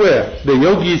 please be aware, the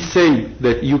yogis say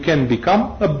that you can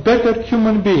become a better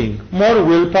human being, more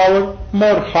willpower,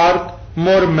 more heart,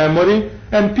 more memory,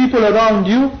 and people around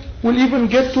you will even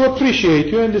get to appreciate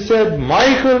you, and they said,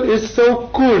 Michael is so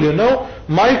cool,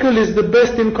 Michael is the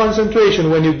best in concentration.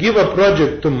 When you give a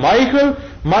project to Michael,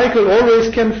 Michael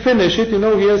always can finish it,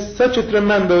 he has such a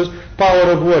tremendous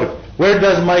power of work. Where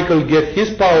does Michael get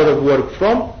his power of work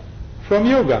from? From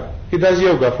yoga. He does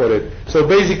yoga for it. So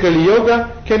basically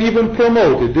yoga can even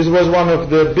promote it. This was one of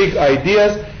the big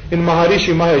ideas in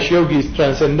Maharishi Mahesh Yogi's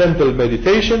Transcendental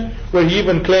Meditation, where he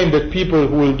even claimed that people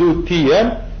who will do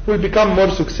TM will become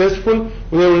more successful.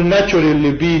 They will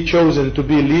naturally be chosen to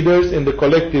be leaders in the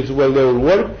collectives where they will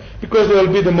work, because they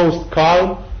will be the most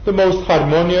calm, the most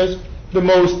harmonious, the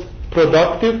most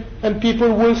productive, and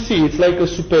people will see it's like a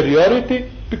superiority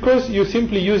because you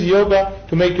simply use yoga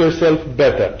to make yourself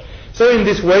better. So in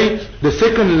this way, the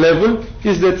second level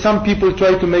is that some people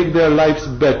try to make their lives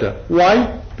better.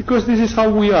 Why? Because this is how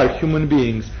we are, human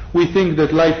beings. We think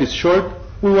that life is short,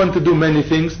 we want to do many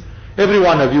things. Every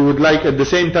one of you would like at the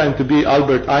same time to be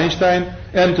Albert Einstein,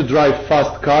 and to drive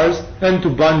fast cars, and to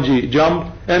bungee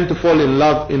jump, and to fall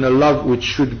in a love which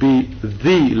should be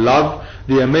the love,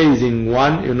 the amazing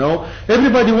one,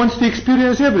 Everybody wants to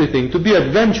experience everything, to be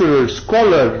adventurer,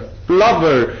 scholar,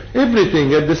 lover,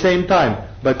 everything at the same time.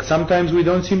 But sometimes we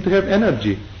don't seem to have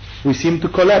energy. We seem to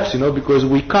collapse, because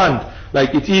we can't.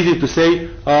 Like, it's easy to say,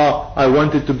 I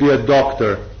wanted to be a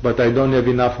doctor. but I don't have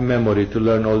enough memory to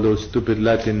learn all those stupid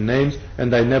Latin names,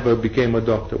 and I never became a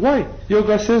doctor. Why?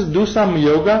 Yoga says do some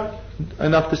yoga,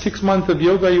 and after 6 months of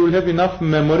yoga you will have enough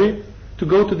memory to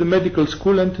go to the medical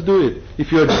school and to do it.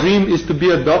 If your dream is to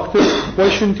be a doctor, why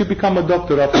shouldn't you become a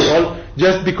doctor after all,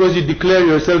 just because you declare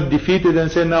yourself defeated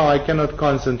and say, no, I cannot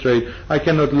concentrate, I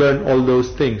cannot learn all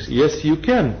those things? Yes, you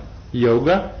can.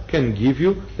 Yoga can give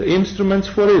you the instruments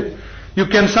for it. You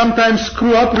can sometimes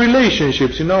screw up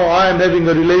relationships. You know, I am having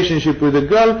a relationship with a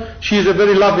girl, she is a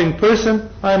very loving person,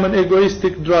 I am an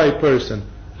egoistic, dry person.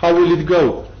 How will it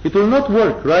go? It will not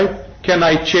work, right? Can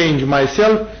I change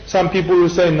myself? Some people will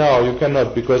say, no, you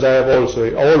cannot, because I have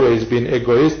also always been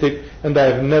egoistic and I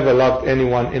have never loved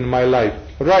anyone in my life.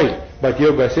 Right, but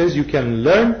yoga says you can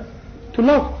learn to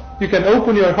love. You can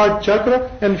open your heart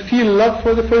chakra and feel love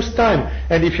for the first time.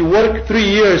 And if you work 3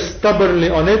 years stubbornly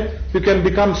on it, you can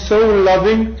become so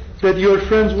loving that your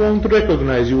friends won't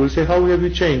recognize you. Will say, how have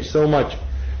you changed so much?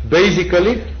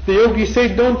 Basically, the yogis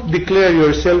say, don't declare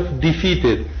yourself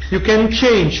defeated. You can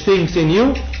change things in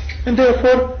you, and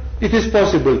therefore it is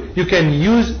possible. You can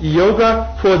use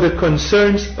yoga for the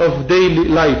concerns of daily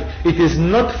life. It is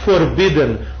not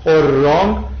forbidden or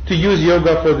wrong to use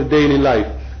yoga for the daily life,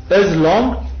 as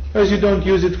long as you don't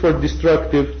use it for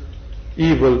destructive,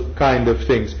 evil kind of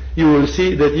things. You will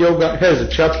see that yoga has a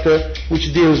chapter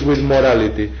which deals with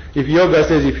morality. If yoga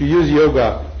says if you use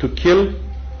yoga to kill,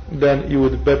 then you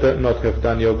would better not have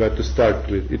done yoga to start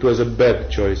with. It was a bad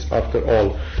choice after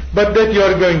all. But that you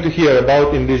are going to hear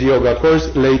about in this yoga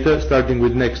course later, starting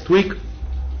with next week.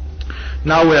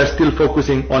 Now we are still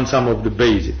focusing on some of the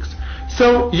basics.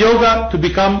 So yoga to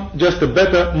become just a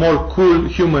better, more cool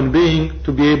human being,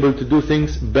 to be able to do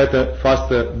things better,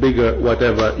 faster, bigger,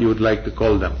 whatever you would like to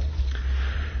call them.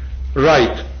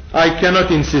 Right. I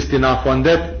cannot insist enough on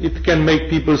that. It can make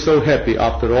people so happy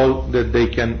after all that they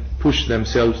can push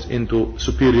themselves into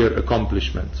superior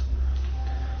accomplishments.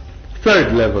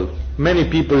 Third level. Many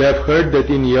people have heard that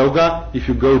in yoga, if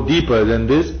you go deeper than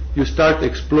this, you start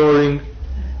exploring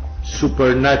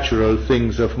supernatural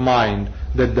things of mind,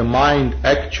 that the mind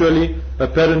actually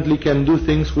apparently can do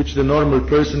things which the normal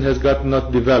person has got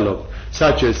not developed,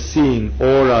 such as seeing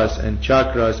auras and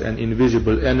chakras and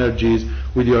invisible energies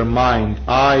with your mind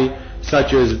eye,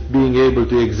 such as being able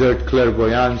to exert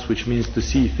clairvoyance, which means to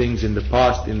see things in the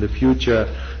past, in the future,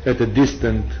 at a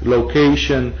distant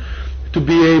location, to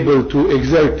be able to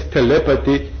exert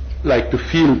telepathy, like to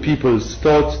feel people's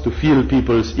thoughts, to feel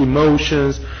people's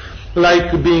emotions,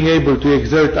 like being able to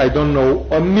exert, I don't know,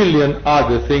 a million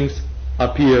other things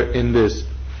appear in this.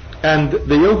 And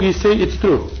the yogis say it's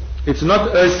true. It's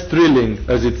not as thrilling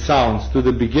as it sounds to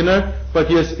the beginner, but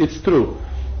yes, it's true.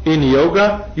 In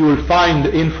yoga, you will find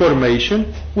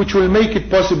information which will make it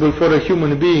possible for a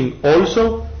human being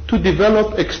also to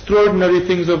develop extraordinary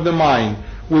things of the mind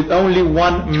with only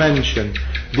one mention.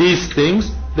 These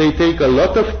things, they take a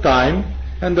lot of time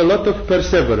and a lot of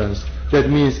perseverance. That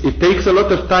means it takes a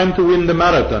lot of time to win the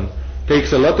marathon,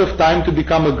 takes a lot of time to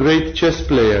become a great chess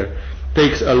player,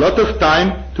 takes a lot of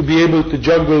time to be able to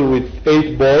juggle with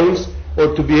 8 balls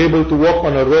or to be able to walk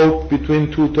on a rope between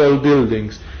 2 tall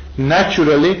buildings.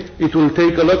 Naturally, it will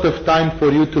take a lot of time for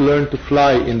you to learn to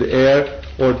fly in the air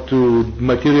or to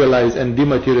materialize and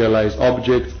dematerialize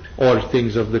objects or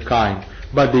things of the kind.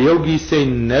 But the yogis say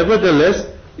nevertheless,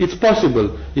 it's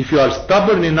possible. If you are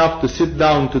stubborn enough to sit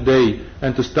down today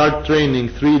and to start training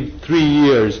 3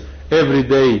 years every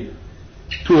day,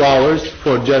 2 hours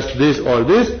for just this or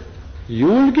this, you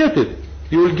will get it.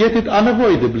 You will get it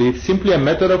unavoidably. It's simply a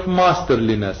matter of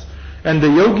masterliness. And the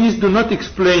yogis do not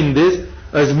explain this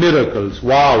as miracles.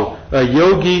 Wow, a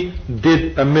yogi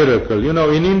did a miracle. You know,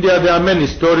 in India there are many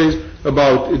stories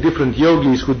about different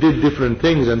yogis who did different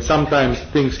things, and sometimes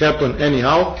things happen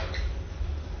anyhow.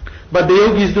 But the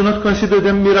yogis do not consider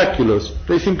them miraculous.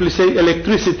 They simply say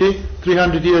electricity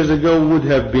 300 years ago would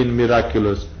have been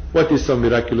miraculous. What is so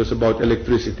miraculous about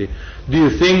electricity? Do you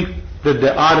think that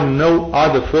there are no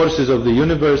other forces of the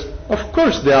universe? Of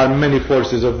course there are many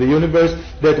forces of the universe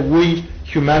that we,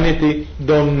 humanity,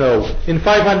 don't know. In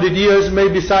 500 years,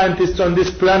 maybe scientists on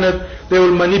this planet, they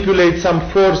will manipulate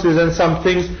some forces and some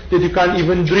things that you can't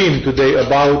even dream today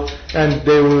about, and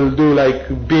they will do like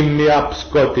beam me up,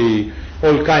 Scotty,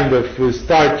 all kind of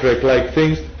Star Trek like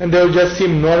things, and they will just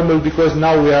seem normal because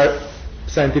now we are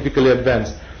scientifically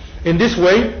advanced. In this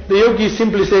way, the yogis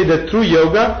simply say that through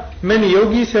yoga, many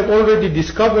yogis have already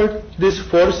discovered these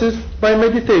forces by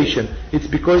meditation. It's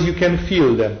because you can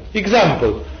feel them.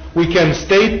 Example, we can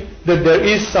state that there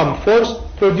is some force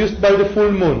produced by the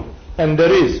full moon, and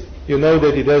there is. You know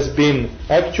that it has been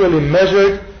actually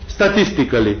measured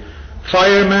statistically.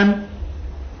 Firemen,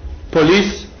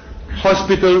 police,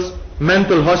 hospitals,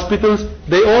 mental hospitals,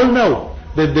 they all know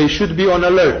that they should be on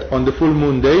alert on the full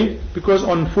moon day, because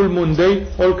on full moon day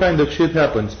all kind of shit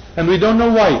happens. And we don't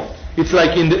know why. It's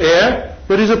like in the air,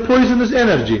 there is a poisonous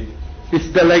energy. It's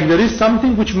like there is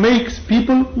something which makes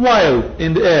people wild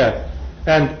in the air.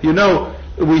 And you know,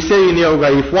 we say in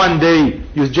yoga, if one day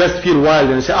you just feel wild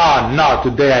and say, no,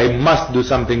 today I must do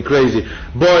something crazy.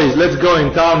 Boys, let's go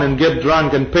in town and get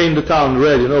drunk and paint the town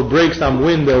red, break some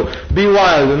window, be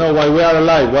wild, while we are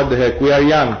alive, what the heck, we are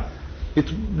young.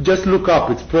 Just look up,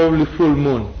 it's probably full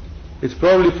moon. It's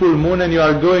probably full moon and you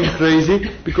are going crazy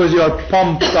because you are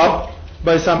pumped up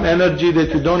by some energy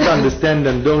that you don't understand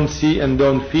and don't see and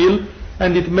don't feel,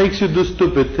 and it makes you do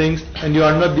stupid things, and you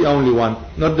are not the only one,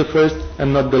 not the first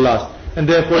and not the last. And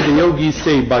therefore the yogis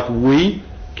say, but we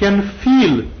can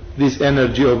feel this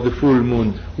energy of the full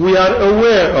moon. We are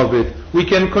aware of it. We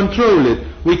can control it.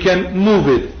 We can move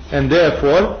it. And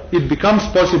therefore it becomes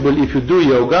possible, if you do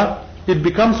yoga, it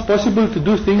becomes possible to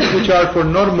do things which are for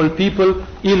normal people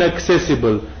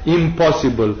inaccessible,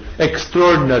 impossible,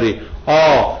 extraordinary.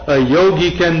 A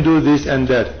yogi can do this and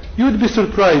that. You would be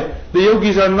surprised. The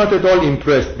yogis are not at all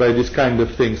impressed by this kind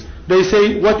of things. They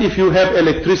say, what if you have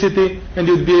electricity and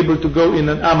you'd be able to go in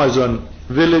an Amazon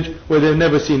village where they've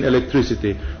never seen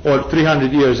electricity, or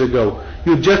 300 years ago.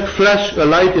 You just flash a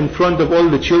light in front of all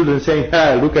the children saying,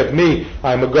 hey, look at me,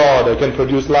 I'm a god, I can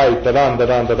produce light, da-da,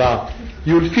 da-da, da-da.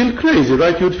 You'd feel crazy,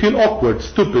 right? You'd feel awkward,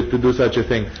 stupid to do such a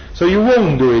thing. So you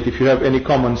won't do it if you have any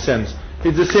common sense.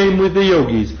 It's the same with the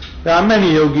yogis. There are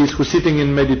many yogis who, sitting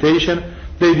in meditation,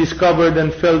 they discovered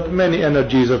and felt many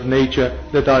energies of nature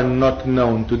that are not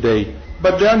known today.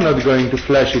 But they are not going to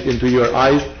flash it into your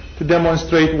eyes to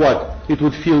demonstrate what? It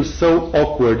would feel so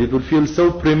awkward, it would feel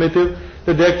so primitive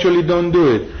that they actually don't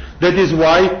do it. That is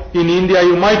why in India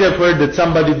you might have heard that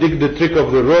somebody did the trick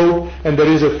of the rope, and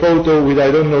there is a photo with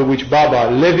I don't know which Baba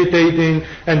levitating,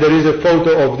 and there is a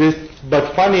photo of this.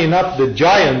 But funny enough, the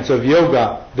giants of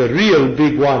yoga, the real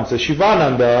big ones,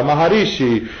 Shivananda,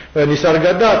 Maharishi,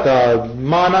 Nisargadatta,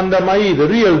 Mahananda Mai, the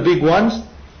real big ones,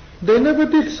 they never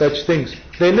did such things.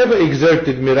 They never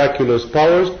exerted miraculous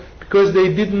powers because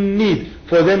they didn't need.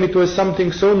 For them it was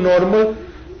something so normal.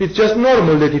 It's just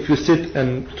normal that if you sit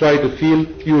and try to feel,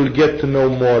 you will get to know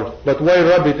more. But why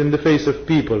rub it in the face of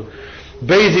people?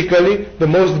 Basically, the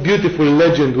most beautiful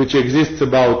legend which exists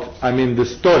about, the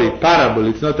story, parable,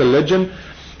 it's not a legend,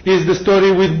 is the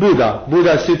story with Buddha.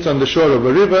 Buddha sits on the shore of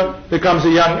a river, there comes a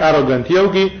young arrogant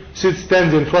yogi,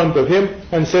 stands in front of him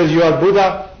and says, you are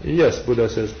Buddha? Yes, Buddha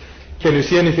says. Can you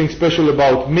see anything special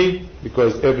about me?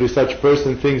 Because every such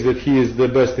person thinks that he is the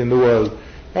best in the world.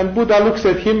 And Buddha looks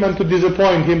at him, and to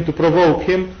disappoint him, to provoke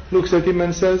him, looks at him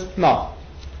and says, no.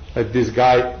 That this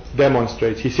guy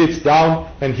demonstrates. He sits down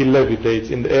and he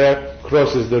levitates in the air,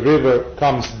 crosses the river,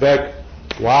 comes back.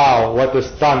 Wow, what a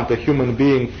stunt, a human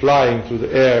being flying through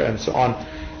the air and so on.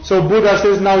 So Buddha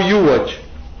says, now you watch.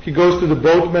 He goes to the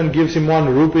boatman, gives him 1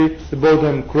 rupee, the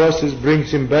boatman crosses,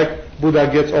 brings him back.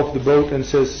 Buddha gets off the boat and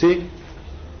says, see,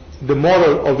 the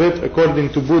moral of it,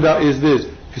 according to Buddha, is this.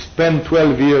 If you spend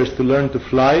 12 years to learn to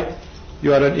fly,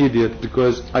 you are an idiot,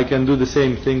 because I can do the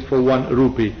same thing for 1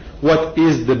 rupee. What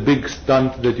is the big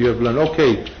stunt that you have learned?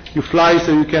 Okay, you fly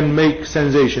so you can make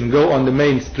sensation. Go on the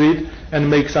main street and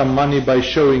make some money by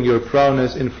showing your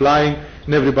prowess in flying,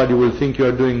 and everybody will think you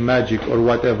are doing magic or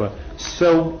whatever.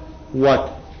 So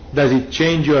what? Does it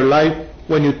change your life?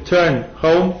 When you turn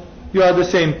home, you are the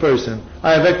same person.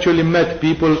 I have actually met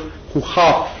people who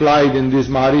half flied in this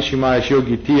Maharishi Mahesh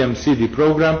Yogi TMCD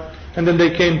program, and then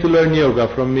they came to learn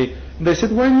yoga from me. They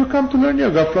said, why do you come to learn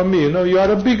yoga from me? You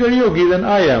are a bigger yogi than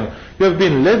I am. You have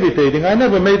been levitating. I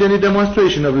never made any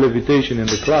demonstration of levitation in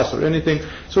the class or anything.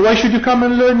 So why should you come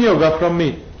and learn yoga from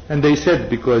me? And they said,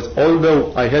 because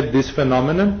although I had this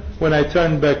phenomenon, when I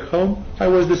turned back home, I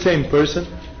was the same person,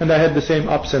 and I had the same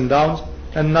ups and downs,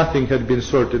 and nothing had been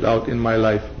sorted out in my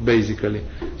life, basically.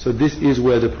 So this is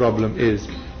where the problem is.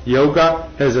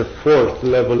 Yoga has a 4th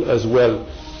level as well.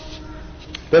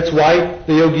 That's why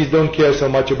the yogis don't care so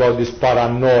much about this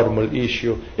paranormal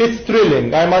issue. It's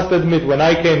thrilling. I must admit, when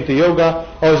I came to yoga,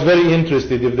 I was very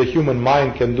interested if the human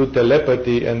mind can do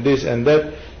telepathy and this and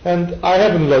that. And I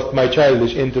haven't lost my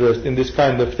childish interest in this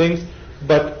kind of things.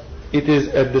 But it is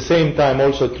at the same time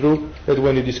also true that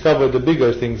when you discover the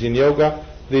bigger things in yoga,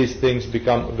 these things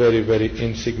become very, very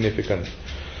insignificant.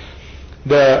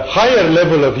 The higher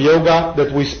level of yoga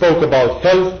that we spoke about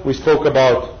health, we spoke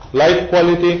about life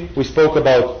quality, we spoke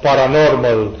about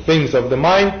paranormal things of the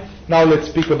mind. Now let's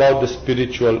speak about the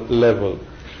spiritual level.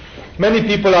 Many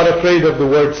people are afraid of the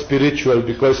word spiritual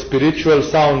because spiritual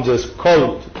sounds as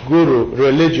cult, guru,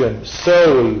 religion,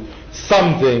 soul,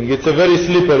 something. It's a very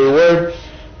slippery word,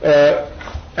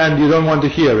 and you don't want to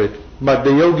hear it. But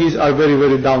the yogis are very,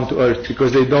 very down to earth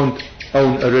because they don't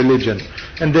own a religion.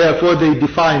 And therefore they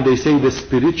say the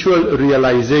spiritual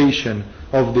realization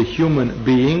of the human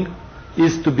being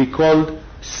is to be called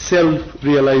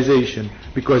self-realization,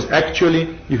 because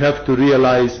actually you have to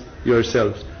realize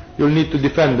yourselves. You'll need to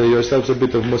defend yourselves a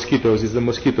bit of mosquitoes. It's the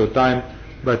mosquito time,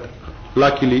 but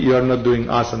luckily you are not doing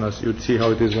asanas. You'd see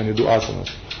how it is when you do asanas,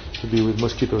 to be with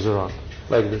mosquitoes around,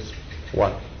 like this.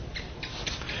 One.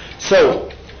 So,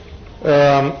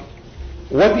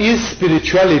 what is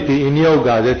spirituality in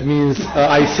yoga? That means,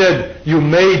 I said you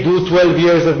may do 12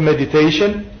 years of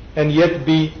meditation and yet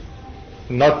be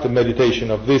not the meditation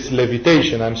of this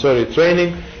levitation,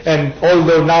 training, and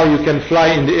although now you can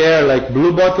fly in the air like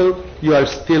Blue Bottle, you are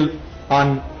still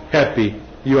unhappy.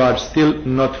 You are still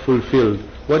not fulfilled.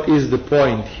 What is the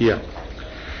point here?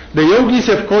 The yogis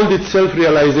have called it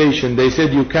self-realization. They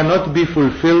said you cannot be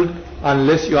fulfilled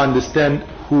unless you understand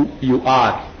who you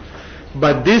are.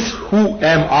 But this who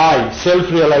am I,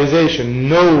 self-realization,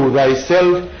 know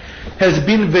thyself, has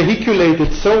been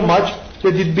vehiculated so much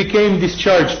that it became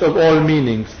discharged of all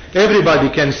meanings.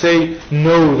 Everybody can say,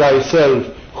 know thyself,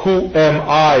 who am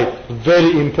I,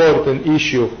 very important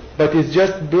issue. But it's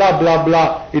just blah blah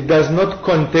blah. It does not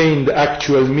contain the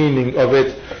actual meaning of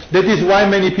it. That is why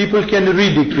many people can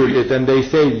ridicule it and they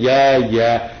say, yeah,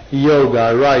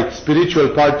 yoga, right,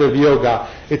 spiritual part of yoga.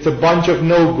 It's a bunch of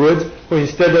no-goods who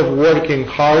instead of working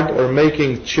hard or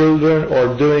making children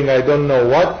or doing I don't know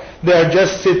what, they are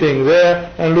just sitting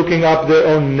there and looking up their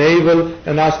own navel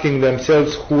and asking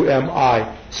themselves, who am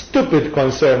I? Stupid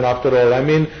concern after all. I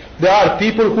mean, there are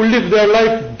people who live their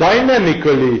life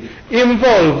dynamically,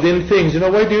 involved in things.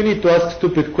 Why do you need to ask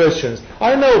stupid questions?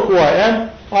 I know who I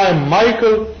am. I'm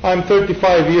Michael. I'm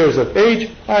 35 years of age.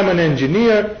 I'm an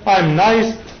engineer. I'm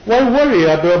nice. Why worry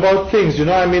about things?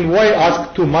 Why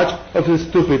ask too much of the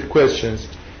stupid questions?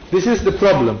 This is the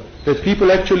problem, that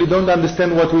people actually don't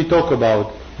understand what we talk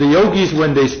about. The yogis,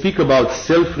 when they speak about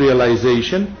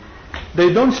self-realization,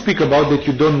 they don't speak about that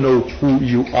you don't know who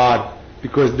you are,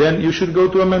 because then you should go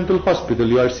to a mental hospital.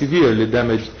 You are severely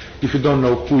damaged if you don't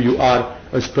know who you are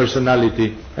as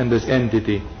personality and as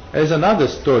entity. There's another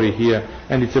story here,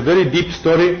 and it's a very deep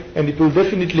story, and it will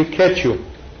definitely catch you,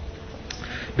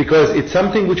 because it's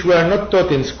something which we are not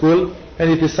taught in school, and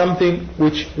it is something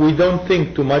which we don't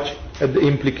think too much at the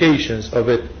implications of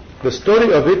it. The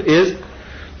story of it is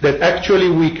that actually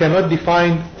we cannot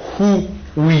define who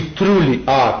we truly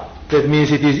are. That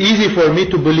means it is easy for me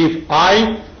to believe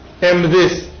I am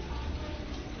this.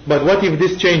 But what if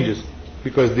this changes?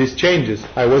 Because this changes.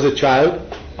 I was a child,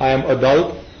 I am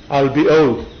adult, I'll be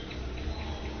old.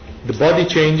 The body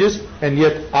changes, and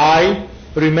yet I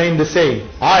remain the same.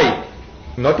 I,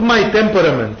 not my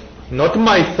temperament, not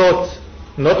my thoughts,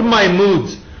 not my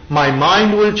moods. My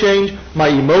mind will change, my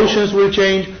emotions will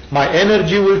change, my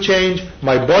energy will change,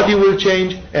 my body will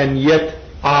change, and yet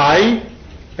I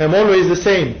am always the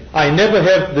same. I never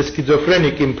have the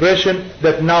schizophrenic impression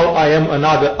that now I am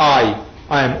another I.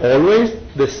 I am always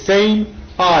the same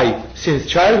I, since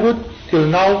childhood till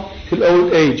now, till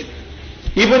old age.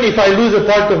 Even if I lose a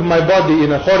part of my body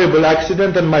in a horrible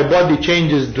accident and my body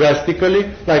changes drastically,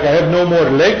 like I have no more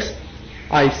legs,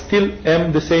 I still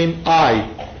am the same I.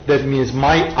 That means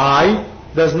my I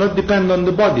does not depend on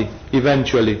the body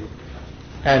eventually,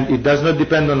 and it does not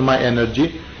depend on my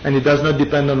energy, and it does not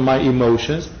depend on my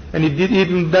emotions, and it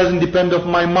even doesn't depend on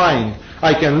my mind.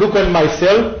 I can look on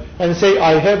myself and say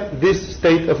I have this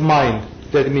state of mind.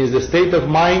 That means the state of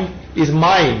mind is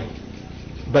mine.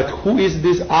 But who is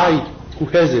this I who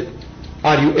has it?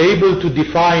 Are you able to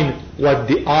define what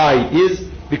the I is?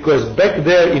 Because back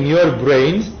there in your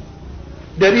brains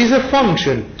there is a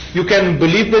function. You can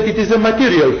believe that it is a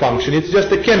material function. It's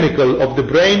just a chemical of the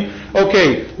brain.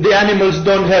 Okay, the animals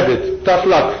don't have it. Tough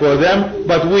luck for them.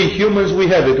 But we humans, we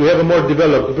have it. We have a more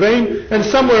developed brain. And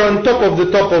somewhere on top of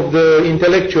the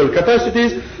intellectual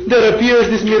capacities, there appears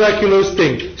this miraculous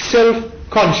thing.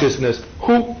 Self-consciousness.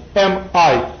 Who am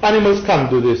I? Animals can't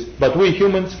do this, but we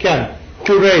humans can.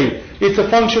 Hooray! It's a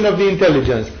function of the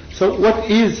intelligence. So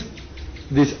what is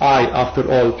this I after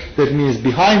all? That means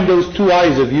behind those two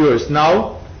eyes of yours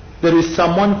now, there is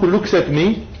someone who looks at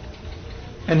me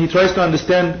and he tries to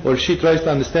understand, or she tries to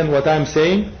understand what I'm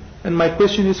saying, and my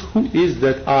question is, who is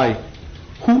that I?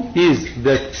 Who is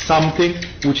that something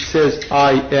which says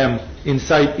I am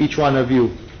inside each one of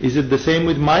you? Is it the same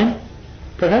with mine?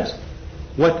 Perhaps?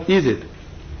 What is it?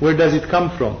 Where does it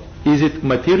come from? Is it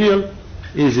material?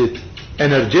 Is it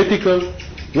energetical?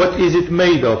 What is it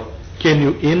made of? Can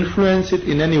you influence it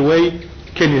in any way?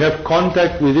 Can you have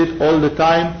contact with it all the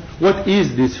time? What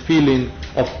is this feeling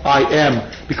of I am?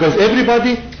 Because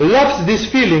everybody loves this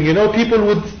feeling. People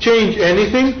would change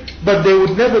anything, but they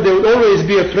would always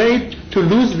be afraid to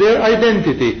lose their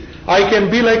identity. I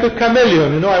can be like a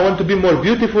chameleon, I want to be more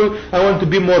beautiful, I want to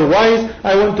be more wise,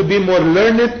 I want to be more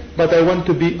learned, but I want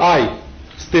to be I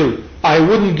still. I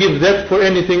wouldn't give that for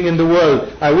anything in the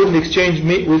world. I wouldn't exchange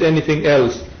me with anything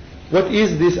else. What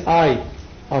is this I,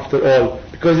 after all?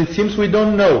 Because it seems we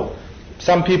don't know.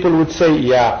 Some people would say,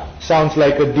 yeah, sounds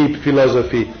like a deep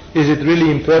philosophy. Is it really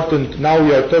important? Now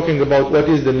we are talking about what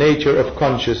is the nature of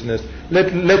consciousness.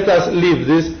 Let us leave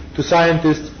this to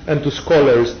scientists and to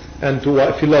scholars and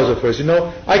to philosophers.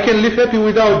 I can live happy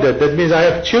without that. That means I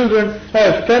have children, I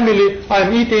have family,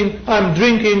 I'm eating, I'm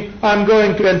drinking, I'm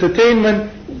going to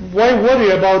entertainment. Why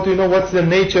worry about, what's the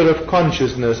nature of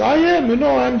consciousness? I am,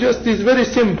 it's very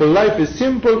simple. Life is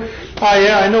simple.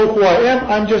 I know who I am.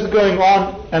 I'm just going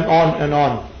on and on and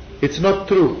on. It's not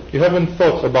true. You haven't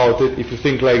thought about it if you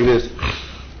think like this.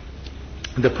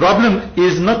 The problem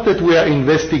is not that we are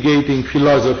investigating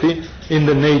philosophy in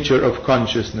the nature of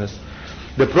consciousness.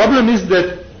 The problem is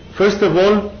that, first of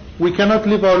all, we cannot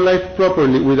live our life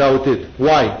properly without it.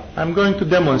 Why? I'm going to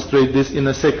demonstrate this in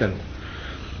a second.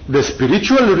 The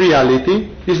spiritual reality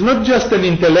is not just an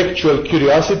intellectual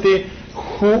curiosity.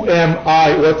 Who am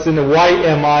I? Why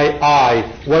am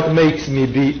I? What makes me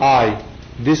be I?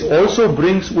 This also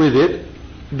brings with it,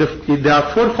 there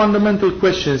are 4 fundamental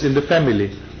questions in the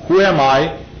family. Who am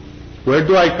I? Where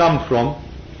do I come from?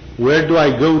 Where do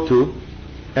I go to?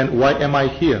 And why am I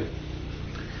here?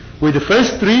 With the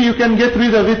first 3, you can get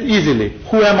rid of it easily.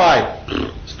 Who am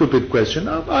I? Stupid question.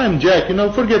 I am Jack,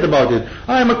 forget about it.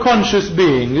 I am a conscious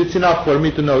being. It's enough for me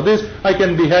to know this. I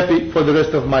can be happy for the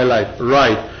rest of my life.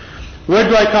 Right. Where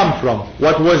do I come from?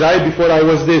 What was I before I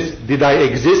was this? Did I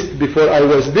exist before I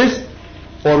was this?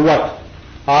 Or what?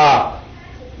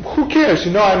 Who cares?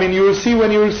 You will see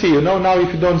when you will see. Now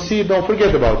if you don't see it, don't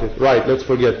forget about it. Right, let's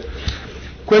forget.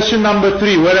 Question number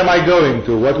 3, where am I going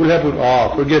to? What will happen?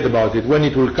 Forget about it. When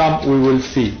it will come, we will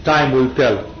see. Time will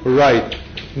tell. Right.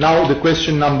 Now the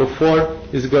question number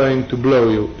 4 is going to blow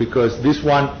you, because this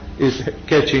one is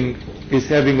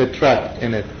having a trap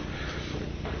in it.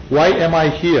 Why am I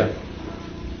here?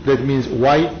 That means,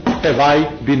 why have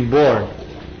I been born?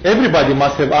 Everybody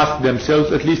must have asked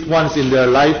themselves at least once in their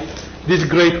life this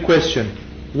great question.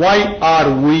 Why are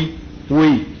we?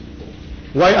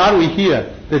 Why are we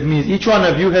here? That means each one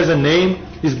of you has a name,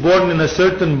 is born in a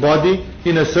certain body,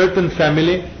 in a certain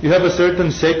family, you have a certain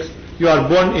sex, you are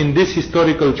born in this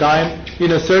historical time,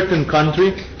 in a certain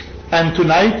country, and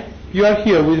tonight you are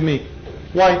here with me.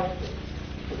 Why?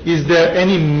 Is there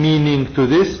any meaning to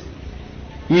this?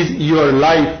 Is your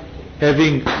life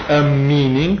having a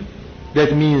meaning?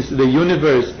 That means the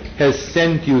universe has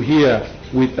sent you here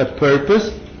with a purpose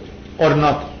or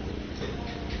not?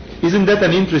 Isn't that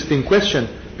an interesting question?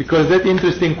 Because that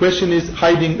interesting question is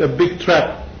hiding a big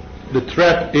trap. The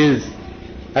trap is,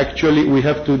 actually we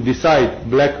have to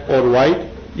decide, black or white,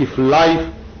 if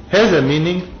life has a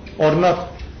meaning or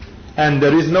not. And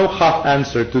there is no half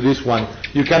answer to this one.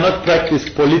 You cannot practice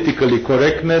politically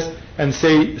correctness and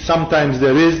say sometimes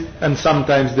there is and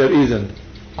sometimes there isn't.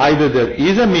 Either there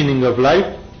is a meaning of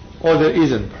life or there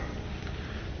isn't.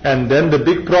 And then the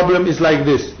big problem is like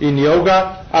this. In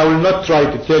yoga, I will not try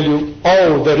to tell you,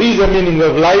 there is a meaning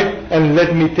of life, and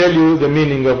let me tell you the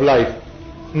meaning of life.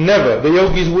 Never. The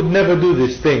yogis would never do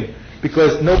this thing,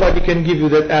 because nobody can give you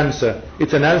that answer.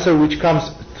 It's an answer which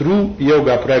comes through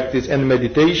yoga practice and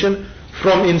meditation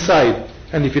from inside.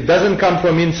 And if it doesn't come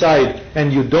from inside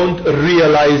and you don't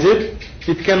realize it,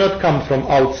 it cannot come from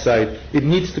outside. It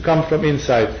needs to come from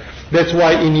inside. That's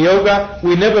why in yoga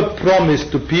we never promise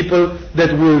to people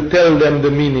that we'll tell them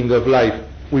the meaning of life.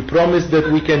 We promise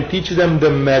that we can teach them the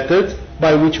methods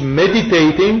by which,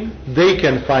 meditating, they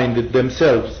can find it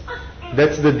themselves.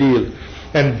 That's the deal.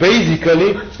 And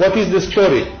basically, what is the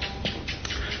story?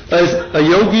 As a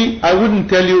yogi, I wouldn't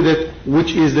tell you that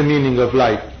which is the meaning of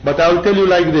life, but I'll tell you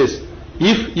like this.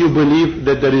 If you believe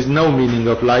that there is no meaning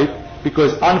of life,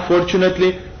 because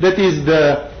unfortunately that is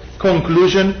the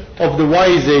conclusion of the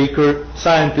wiseacre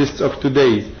scientists of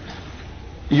today.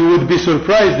 You would be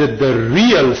surprised that the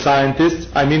real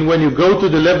scientists, when you go to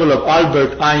the level of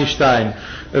Albert Einstein,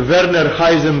 Werner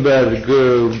Heisenberg,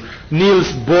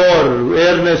 Niels Bohr,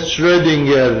 Ernest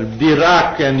Schrödinger,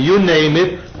 Dirac, and you name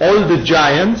it, all the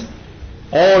giants,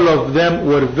 all of them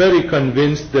were very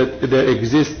convinced that there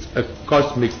exists a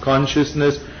cosmic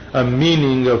consciousness, a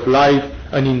meaning of life,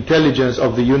 an intelligence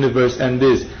of the universe, and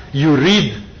this. You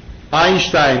read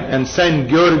Einstein and Saint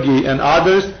Georgi and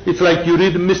others, it's like you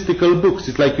read mystical books.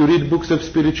 It's like you read books of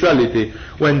spirituality.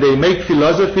 When they make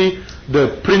philosophy,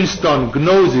 the Princeton,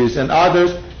 Gnosis and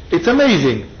others, it's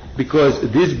amazing because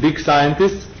these big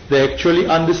scientists, they actually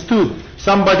understood.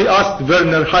 Somebody asked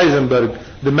Werner Heisenberg,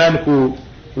 the man who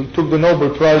took the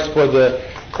Nobel Prize for the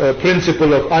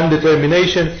principle of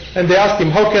undetermination, and they asked him,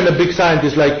 how can a big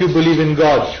scientist like you believe in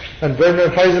God? And Werner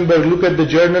Heisenberg looked at the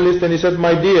journalist and he said,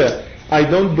 my dear, I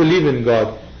don't believe in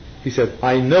God. He said,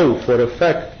 I know for a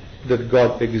fact that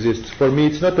God exists. For me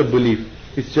it's not a belief,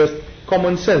 it's just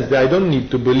common sense that I don't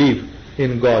need to believe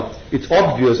in God. It's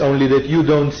obvious, only that you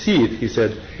don't see it, he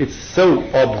said. It's so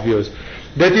obvious.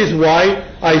 That is why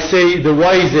I say the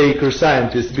wiseacre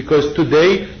scientists, because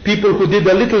today people who did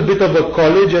a little bit of a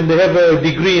college and they have a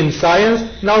degree in science,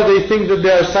 now they think that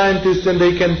they are scientists and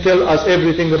they can tell us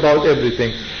everything about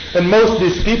everything. And most of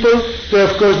these people,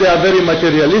 of course they are very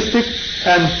materialistic,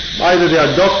 and either they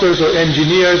are doctors or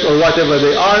engineers or whatever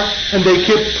they are, and they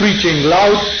keep preaching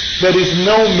loud, there is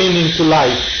no meaning to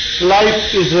life.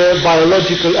 Life is a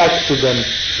biological accident.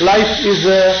 Life is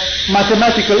a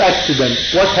mathematical accident.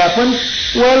 What happened?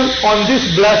 Well, on this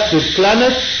blasted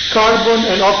planet, carbon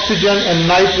and oxygen and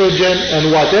nitrogen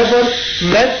and whatever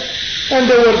met, and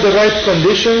there were the right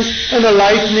conditions, and a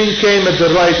lightning came at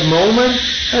the right moment,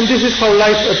 and this is how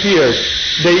life appeared.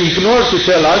 They ignore to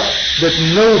tell us that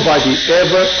nobody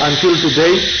ever until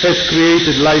today has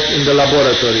created life in the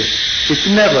laboratory. It's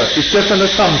never. It's just an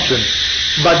assumption.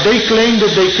 But they claim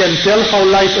that they can tell how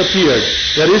life appeared.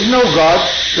 There is no God,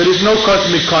 there is no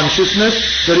cosmic consciousness,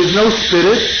 there is no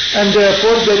spirit, and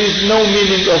therefore there is no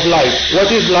meaning of life.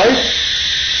 What is life?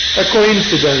 A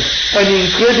coincidence, an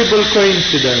incredible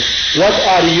coincidence. What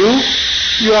are you?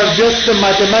 You are just a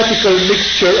mathematical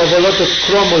mixture of a lot of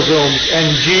chromosomes and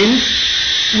genes.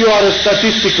 You are a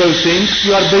statistical thing.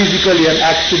 You are basically an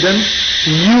accident.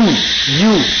 You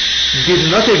did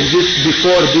not exist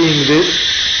before being this.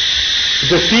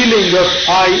 The feeling of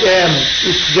I am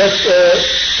is just a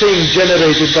thing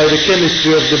generated by the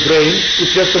chemistry of the brain.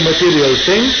 It's just a material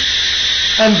thing.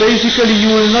 And basically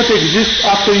you will not exist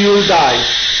after you will die.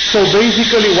 So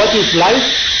basically what is life?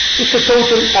 It's a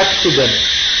total accident.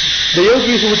 The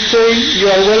yogis would say, you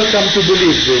are welcome to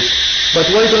believe this. But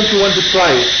why don't you want to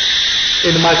try it?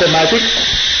 In mathematics,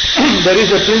 there is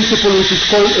a principle which is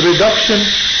called reduction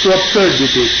to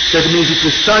absurdity. That means if you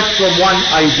start from one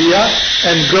idea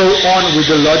and go on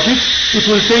with the logic, it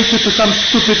will take you to some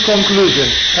stupid conclusion.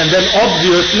 And then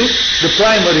obviously the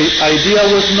primary idea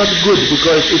was not good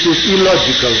because it is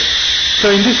illogical. So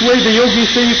in this way the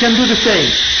yogis say you can do the same.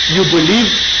 You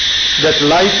believe that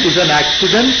life is an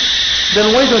accident, then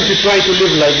why don't you try to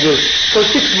live like this? For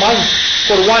 6 months,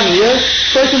 for 1 year,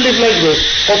 try to live like this.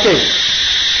 Okay,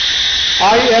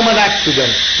 I am an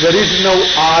accident. There is no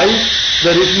I,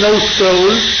 there is no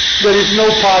soul, there is no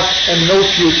past and no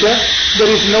future, there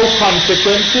is no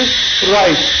consequences.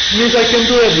 Right, means I can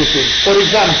do everything. For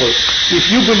example, if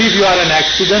you believe you are an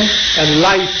accident and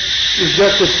life is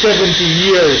just a 70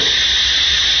 years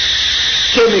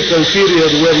chemical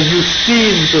period where you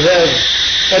seem to have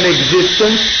an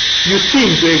existence, you seem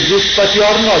to exist but you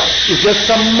are not. It's just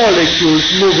some molecules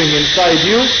moving inside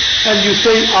you and you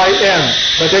say I am,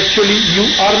 but actually you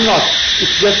are not.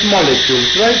 It's just molecules,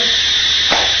 right?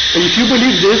 If you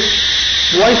believe this,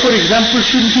 why for example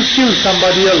shouldn't you kill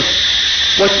somebody else?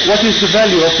 What is the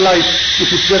value of life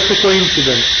if it's just a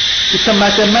coincidence? It's a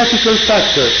mathematical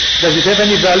factor. Does it have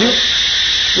any value?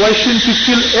 Why shouldn't you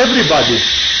kill everybody?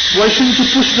 Why shouldn't you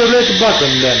push the red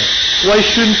button then? Why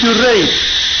shouldn't you rape,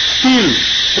 steal,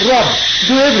 rob,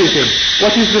 do everything?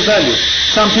 What is the value?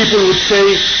 Some people would say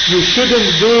you shouldn't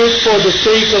do it for the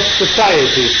sake of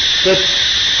society. That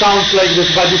sounds like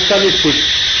this Vadistanistic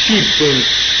sheep thing.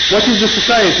 What is the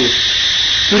society?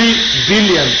 3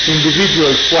 billion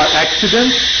individuals who are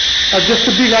accidents are just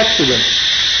a big accident.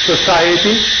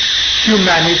 Society,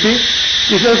 humanity,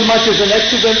 is as much as an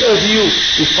accident as you.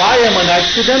 If I am an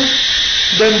accident,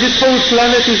 then this whole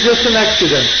planet is just an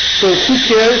accident. So who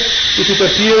cares if it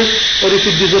appears or if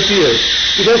it disappears?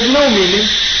 It has no meaning.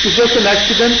 It's just an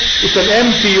accident. It's an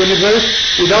empty universe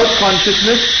without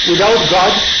consciousnness, without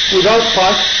God, without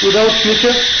past, without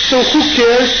future. So who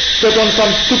cares that on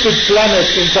some stupid planet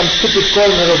in some stupid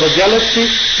corner of a galaxy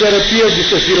there appears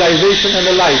this civilization and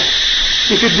a life?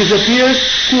 If it disappears,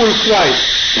 who will cry?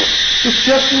 It's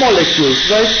just molecules,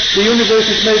 right? The universe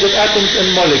is made of atoms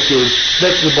and molecules.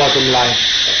 That's the bottom line.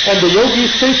 And the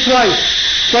yogis say try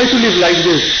to live like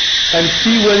this and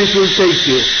see where it will take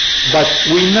you. But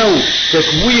we know that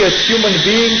we as human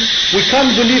beings, we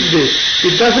can't believe this.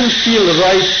 It doesn't feel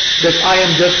right that I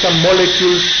am just some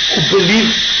molecule who believe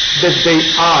that they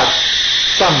are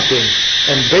something.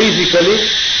 And basically,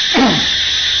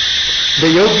 the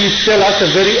yogis tell us a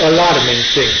very alarming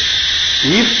thing.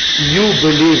 If you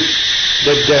believe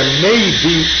that there may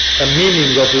be a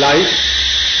meaning of life,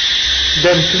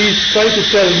 then please try to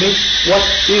tell me what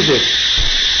is it.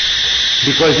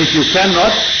 Because if you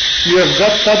cannot, you have got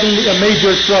suddenly a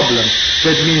major problem.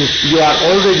 That means you are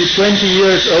already 20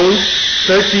 years old,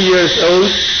 30 years old,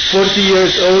 40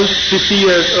 years old, 50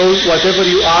 years old, whatever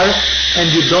you are, and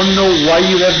you don't know why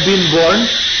you have been born.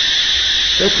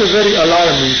 That's a very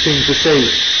alarming thing to say.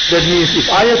 That means if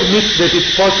I admit that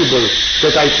it's possible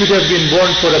that I should have been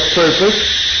born for a purpose,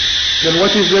 then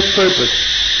what is that purpose?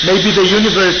 Maybe the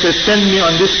universe has sent me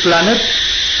on this planet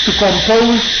to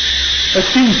compose a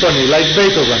symphony like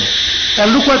Beethoven.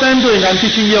 And look what I'm doing, I'm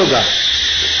teaching yoga.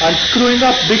 I'm screwing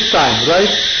up big time,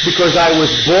 right? Because I was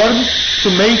born to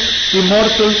make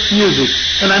immortal music.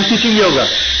 And I'm teaching yoga.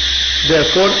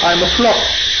 Therefore, I'm a flop.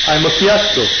 I'm a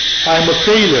fiasco. I'm a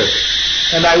failure.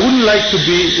 And I wouldn't like to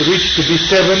reach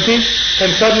 70, and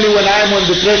suddenly when I'm on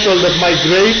the threshold of my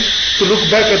grave, to look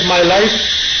back at my life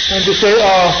and to say,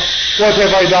 oh, what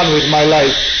have I done with my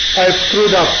life? I've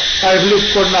screwed up. I've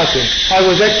lived for nothing. I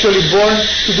was actually born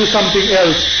to do something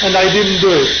else, and I didn't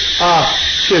do it.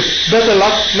 Shit. Better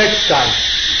luck next time.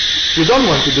 You don't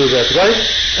want to do that, right?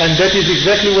 And that is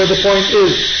exactly where the point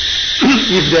is.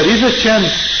 If there is a chance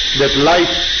that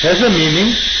life has a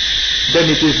meaning, then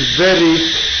it is very,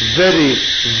 very,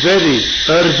 very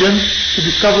urgent to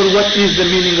discover what is the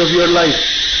meaning of your life.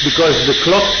 Because the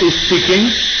clock is ticking,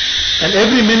 and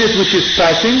every minute which is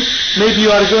passing, maybe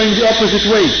you are going the opposite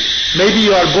way. Maybe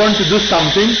you are born to do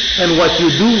something, and what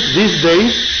you do these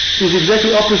days is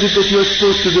exactly opposite what you're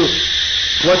supposed to do.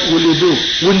 What will you do?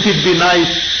 Wouldn't it be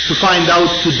nice to find out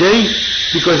today?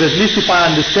 Because at least if I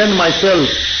understand myself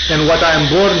and what I am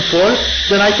born for,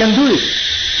 then I can do it.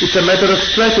 It's a matter of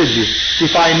strategy.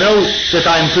 If I know that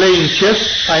I'm playing chess,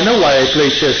 I know why I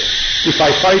play chess. If I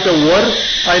fight a war,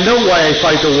 I know why I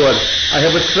fight a war. I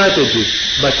have a strategy.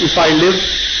 But if I live,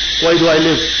 why do I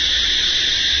live?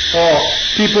 Oh,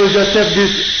 people just have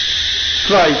this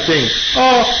pride thing.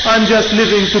 Oh, I'm just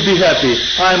living to be happy.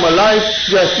 I'm alive,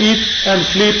 just eat and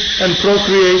sleep and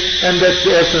procreate, and that's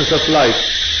the essence of life.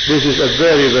 This is a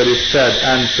very, very sad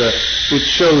answer. It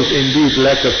shows indeed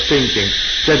lack of thinking.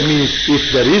 That means if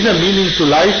there is a meaning to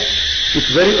life, it's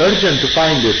very urgent to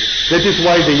find it. That is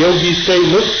why the yogis say,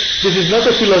 look, this is not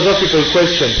a philosophical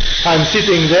question. I'm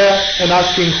sitting there and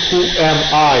asking, who am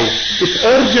I? It's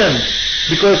urgent,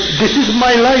 because this is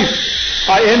my life.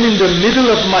 I am in the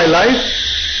middle of my life,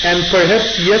 and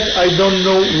perhaps yet I don't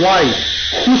know why.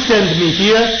 Who sent me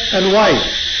here and why?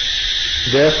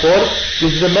 Therefore,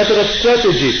 this is a matter of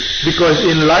strategy, because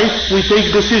in life we take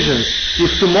decisions.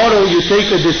 If tomorrow you take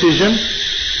a decision,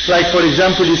 like for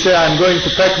example you say, I'm going to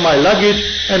pack my luggage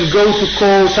and go to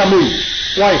Koh Samui.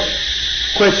 Why?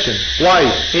 Question. Why?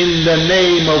 In the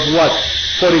name of what?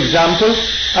 For example,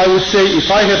 I would say,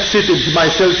 if I have seated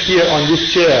myself here on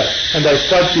this chair and I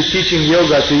started teaching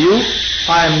yoga to you,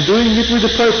 I am doing it with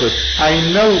a purpose. I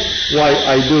know why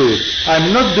I do it.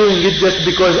 I'm not doing it just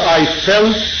because I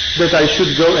felt that I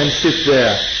should go and sit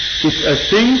there. It's a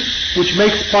thing which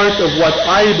makes part of what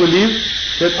I believe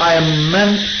that I am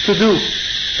meant to do.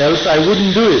 Else I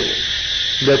wouldn't do it.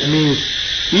 That means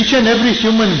each and every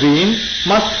human being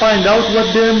must find out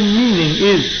what their meaning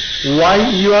is. Why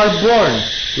you are born.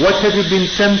 What have you been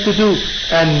sent to do?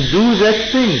 And do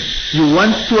that thing. You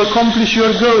want to accomplish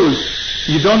your goals.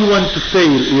 You don't want to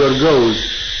fail your goals.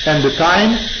 And the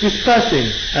time is passing.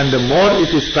 And the more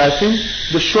it is passing,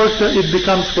 the shorter it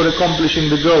becomes for accomplishing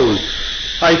the goal.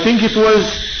 I think it was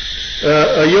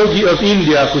a yogi of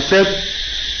India who said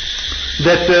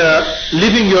that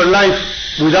living your life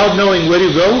without knowing where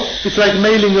you go, it's like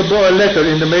mailing a letter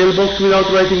in the mailbox without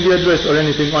writing the address or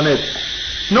anything on it.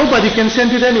 Nobody can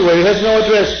send it anywhere. It has no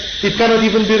address. It cannot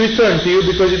even be returned to you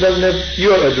because it doesn't have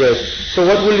your address. So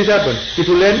what will it happen?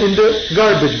 It will end in the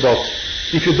garbage box.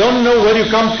 If you don't know where you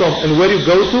come from and where you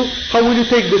go to, how will you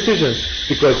take decisions?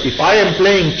 Because if I am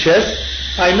playing chess,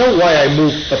 I know why I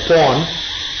move a pawn.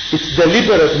 It's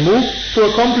deliberate move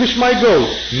to accomplish my goal.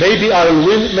 Maybe I'll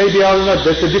win, maybe I'll not.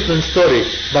 That's a different story.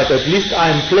 But at least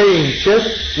I'm playing chess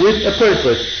with a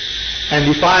purpose.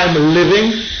 And if I'm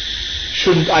living,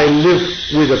 shouldn't I live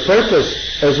with a purpose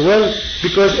as well?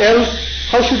 Because else,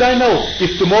 how should I know?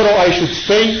 If tomorrow I should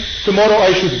stay, tomorrow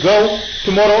I should go,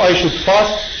 tomorrow I should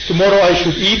fast, tomorrow I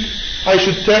should eat, I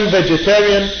should turn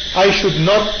vegetarian, I should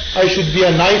not, I should be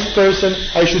a nice person,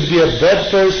 I should be a bad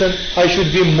person, I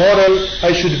should be moral,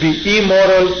 I should be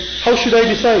immoral. How should I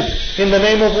decide? In the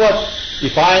name of what?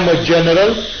 If I am a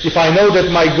general, if I know that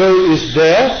my goal is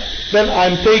there, then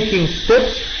I'm taking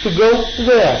steps to go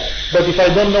there. But if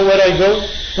I don't know where I go,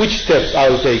 which steps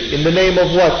I'll take? In the name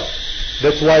of what?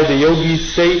 That's why the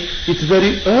yogis say it's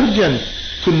very urgent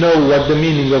to know what the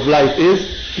meaning of life is,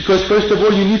 because first of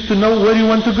all you need to know where you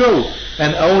want to go,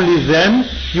 and only then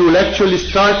you will actually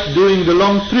start doing the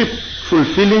long trip,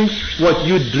 fulfilling what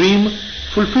you dream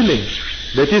fulfilling.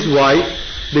 That is why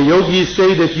the yogis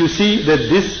say that you see that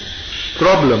this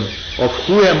problem of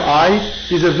who am I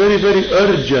is a very, very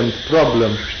urgent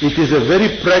problem. It is a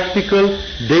very practical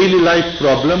daily life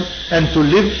problem, and to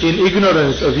live in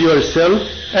ignorance of yourself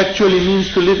actually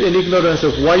means to live in ignorance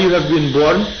of why you have been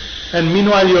born, and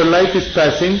meanwhile your life is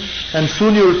passing, and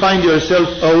soon you will find yourself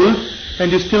old,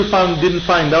 and you still didn't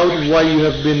find out why you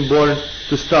have been born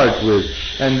to start with.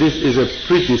 And this is a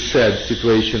pretty sad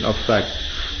situation of fact.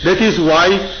 That is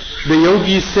why the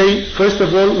yogis say, first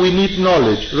of all, we need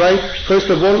knowledge, right? First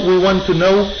of all, we want to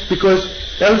know, because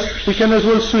else we can as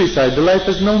well suicide. The life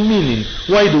has no meaning.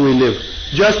 Why do we live?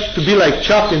 Just to be like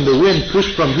chaff in the wind,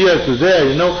 pushed from here to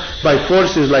there, by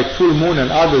forces like full moon and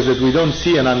others that we don't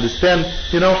see and understand,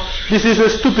 This is a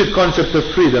stupid concept of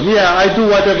freedom. Yeah, I do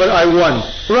whatever I want.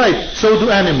 Right, so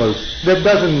do animals. That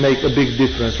doesn't make a big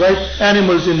difference, right?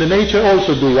 Animals in the nature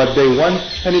also do what they want,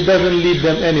 and it doesn't lead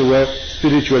them anywhere,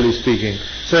 spiritually speaking.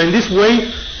 So in this way,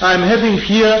 I'm having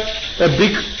here a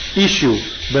big issue,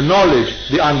 the knowledge,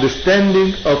 the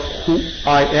understanding of who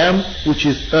I am, which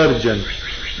is urgent.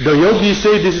 The yogis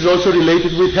say this is also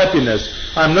related with happiness.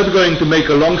 I'm not going to make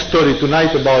a long story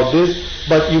tonight about this,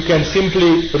 but you can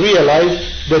simply realize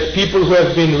that people who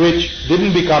have been rich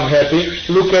didn't become happy.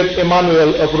 Look at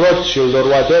Emmanuel of Rothschild or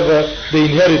whatever, the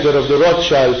inheritor of the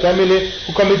Rothschild family,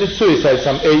 who committed suicide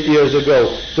some 8 years ago.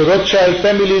 The Rothschild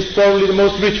family is probably the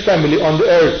most rich family on the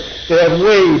earth. They are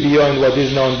way beyond what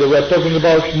is known. We are talking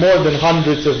about more than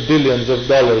hundreds of billions of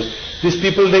dollars. These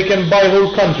people, they can buy whole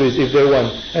countries if they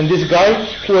want. And this guy,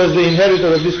 who was the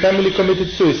inheritor of this family, committed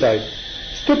suicide.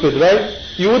 Stupid, right?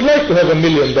 You would like to have $1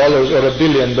 million or $1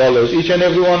 billion, each and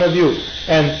every one of you.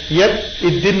 And yet,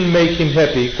 it didn't make him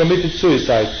happy. He committed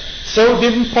suicide. So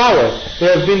didn't power.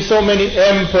 There have been so many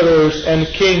emperors and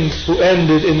kings who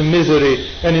ended in misery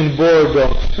and in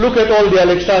boredom. Look at all the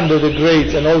Alexander the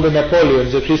Greats and all the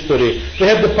Napoleons of history. They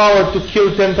had the power to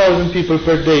kill 10,000 people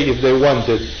per day if they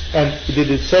wanted. And did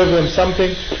it serve them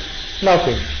something?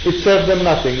 Nothing. It served them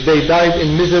nothing. They died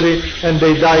in misery and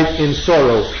they died in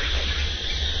sorrow.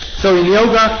 So in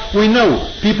yoga, we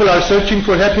know people are searching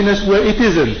for happiness where it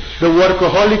isn't. The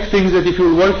workaholic thinks that if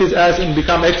you work his ass and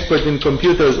become expert in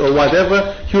computers or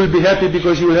whatever, he will be happy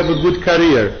because he will have a good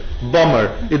career.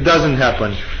 Bummer. It doesn't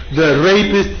happen. The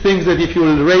rapist thinks that if you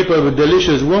will rape a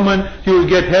delicious woman, he will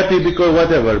get happy because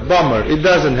whatever. Bummer. It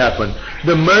doesn't happen.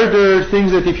 The murderer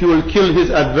thinks that if you will kill his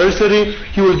adversary,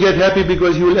 he will get happy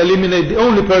because he will eliminate the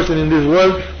only person in this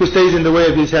world who stays in the way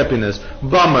of his happiness.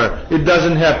 Bummer. It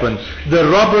doesn't happen. The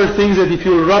robber thinks that if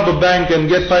you will rob a bank and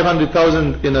get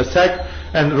 500,000 in a sack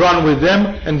and run with them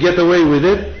and get away with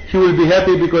it, he will be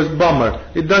happy because bummer.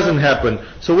 It doesn't happen.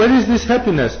 So where is this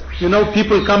happiness?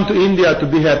 People come to India to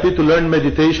be happy, to learn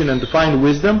meditation and to find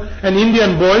wisdom, and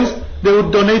Indian boys, they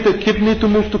would donate a kidney to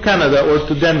move to Canada or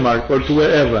to Denmark or to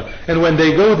wherever. And when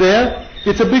they go there,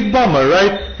 it's a big bummer,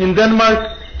 right? In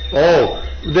Denmark,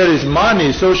 there is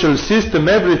money, social system,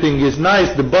 everything is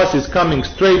nice, the bus is coming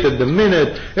straight at the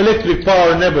minute, electric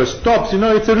power never stops,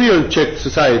 it's a real Czech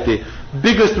society.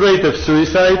 Biggest rate of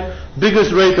suicide,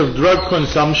 biggest rate of drug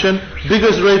consumption,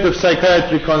 biggest rate of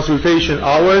psychiatric consultation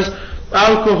hours,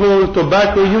 alcohol,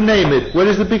 tobacco, you name it. Where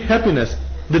is the big happiness?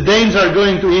 The Danes are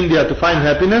going to India to find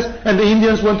happiness, and the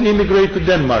Indians want to immigrate to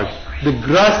Denmark. The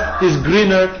grass is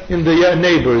greener in the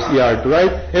neighbor's yard,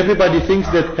 right? Everybody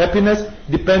thinks that happiness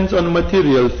depends on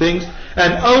material things,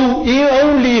 and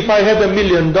only if I had $1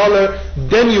 million,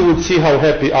 then you would see how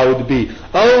happy I would be.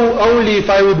 Only if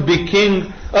I would be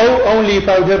king. Only if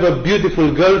I would have a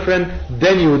beautiful girlfriend,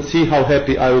 then you would see how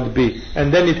happy I would be.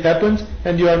 And then it happens,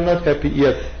 and you are not happy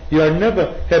yet. You are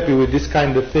never happy with this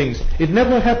kind of things. It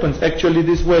never happens actually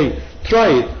this way.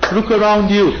 Try it. Look around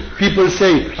you. People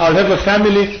say, I'll have a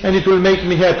family and it will make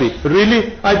me happy.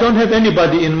 Really? I don't have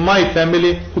anybody in my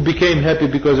family who became happy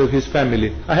because of his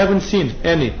family. I haven't seen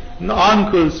any. No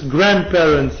uncles,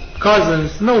 grandparents,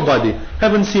 cousins, nobody.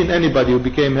 Haven't seen anybody who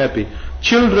became happy.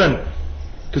 Children.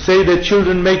 To say that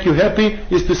children make you happy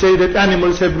is to say that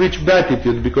animals have rich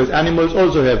beatitude, because animals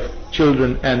also have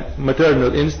children and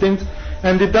maternal instincts,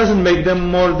 and it doesn't make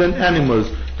them more than animals.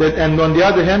 And on the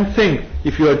other hand, think,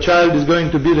 if your child is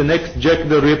going to be the next Jack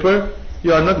the Ripper,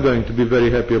 you are not going to be very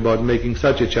happy about making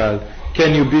such a child.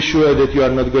 Can you be sure that you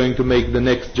are not going to make the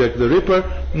next Jack the Ripper?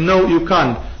 No, you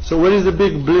can't. So where is the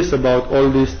big bliss about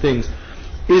all these things?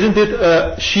 Isn't it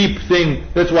a sheep thing?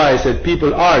 That's why I said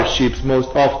people are sheep most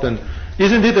often.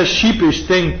 Isn't it a sheepish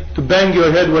thing to bang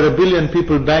your head where 1 billion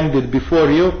people banged it before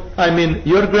you? I mean,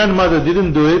 your grandmother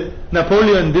didn't do it,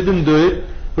 Napoleon didn't do it,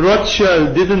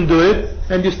 Rothschild didn't do it,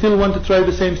 and you still want to try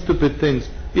the same stupid things.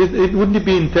 Wouldn't it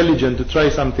be intelligent to try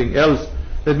something else?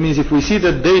 That means if we see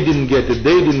that they didn't get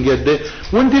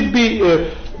it, wouldn't it be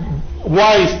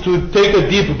wise to take a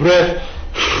deep breath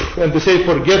and to say,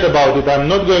 forget about it, I'm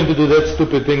not going to do that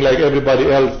stupid thing like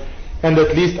everybody else, and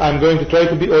at least I'm going to try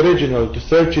to be original, to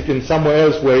search it in somewhere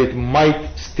else where it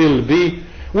might still be?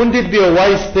 Wouldn't it be a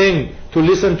wise thing to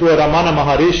listen to a Ramana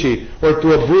Maharishi or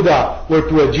to a Buddha or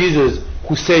to a Jesus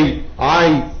who say,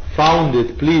 I found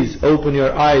it, please open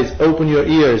your eyes, open your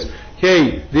ears.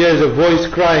 Hey, there's a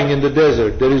voice crying in the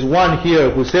desert. There is one here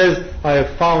who says, I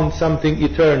have found something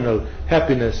eternal,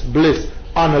 happiness, bliss,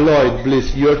 unalloyed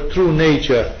bliss, your true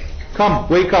nature. Come,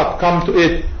 wake up, come to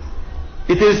it.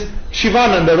 It is,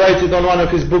 Shivananda writes it on one of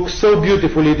his books so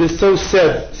beautifully, it is so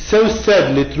sad, so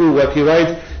sadly true what he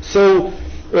writes, so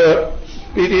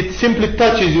it simply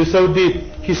touches you so deep.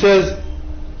 He says,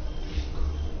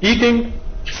 eating,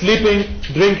 sleeping,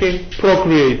 drinking,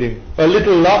 procreating, a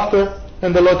little laughter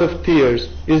and a lot of tears.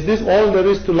 Is this all there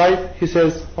is to life? He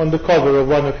says on the cover of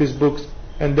one of his books.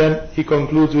 And then he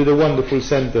concludes with a wonderful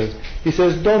sentence. He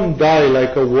says, don't die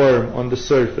like a worm on the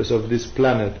surface of this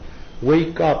planet.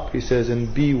 Wake up, he says,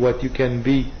 and be what you can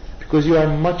be, because you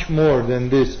are much more than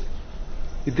this.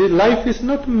 Life is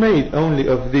not made only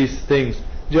of these things,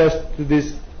 just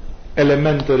this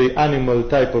elementary animal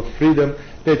type of freedom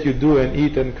that you do and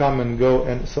eat and come and go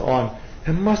and so on.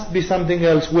 There must be something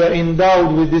else. We are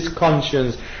endowed with this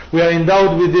conscience. We are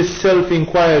endowed with this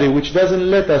self-inquiry which doesn't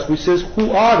let us, which says,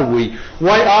 who are we?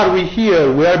 Why are we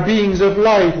here? We are beings of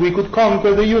light. We could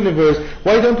conquer the universe.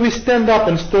 Why don't we stand up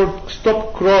and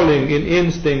stop crawling in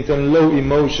instincts and low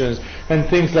emotions and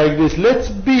things like this? Let's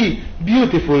be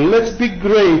beautiful. Let's be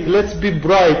great. Let's be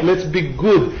bright. Let's be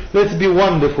good. Let's be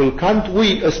wonderful. Can't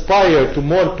we aspire to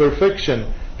more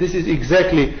perfection? This is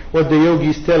exactly what the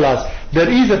yogis tell us. There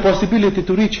is a possibility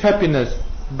to reach happiness,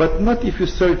 but not if you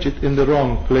search it in the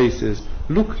wrong places.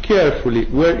 Look carefully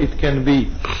where it can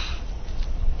be.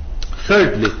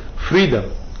 Thirdly,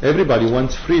 freedom. Everybody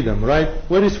wants freedom, right?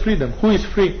 Where is freedom? Who is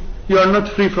free? You are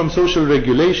not free from social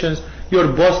regulations.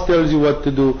 Your boss tells you what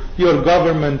to do. Your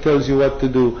government tells you what to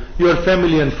do. Your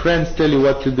family and friends tell you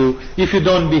what to do. If you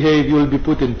don't behave, you will be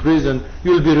put in prison.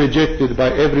 You will be rejected by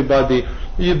everybody.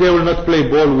 They will not play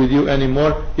ball with you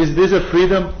anymore. Is this a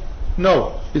freedom?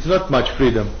 No, it's not much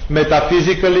freedom.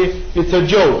 Metaphysically, it's a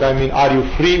joke. I mean, are you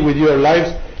free with your lives?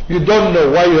 You don't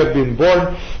know why you have been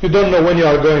born. You don't know when you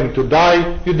are going to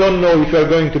die. You don't know if you are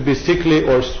going to be sickly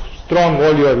or strong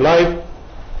all your life.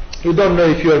 You don't know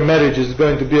if your marriage is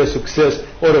going to be a success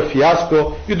or a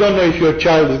fiasco. You don't know if your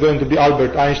child is going to be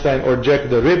Albert Einstein or Jack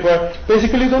the Ripper.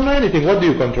 Basically, you don't know anything. What do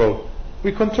you control?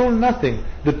 We control nothing.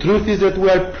 The truth is that we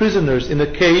are prisoners in a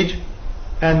cage,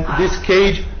 and this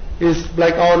cage is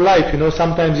like our life.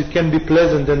 Sometimes it can be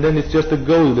pleasant and then it's just a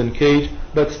golden cage,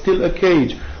 but still a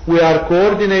cage. We are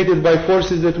coordinated by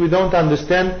forces that we don't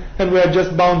understand, and we are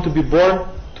just bound to be born,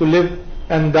 to live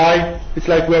and die. It's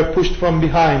like we are pushed from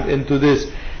behind into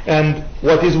this. And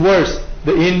what is worse,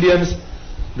 the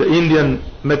Indian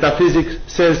metaphysics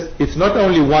says it's not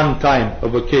only one time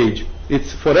of a cage,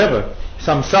 it's forever.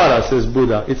 Samsara, says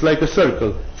Buddha, it's like a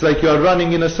circle. It's like you are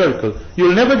running in a circle.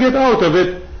 You'll never get out of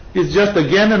it. It's just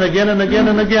again and again and again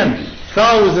and again.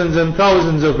 Thousands and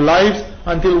thousands of lives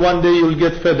until one day you'll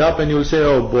get fed up and you'll say,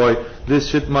 oh boy, this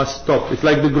shit must stop. It's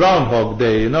like the Groundhog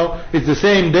Day, It's the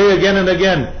same day again and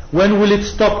again. When will it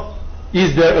stop?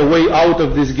 Is there a way out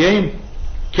of this game?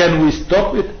 Can we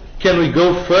stop it? Can we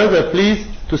go further, please,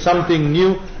 to something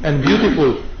new and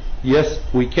beautiful? Yes,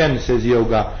 we can, says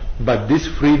yoga. But this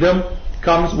freedom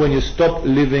comes when you stop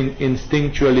living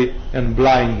instinctually and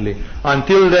blindly.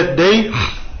 Until that day,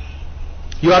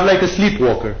 you are like a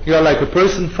sleepwalker. You are like a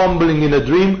person fumbling in a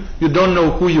dream. You don't know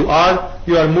who you are.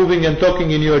 You are moving and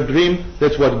talking in your dream.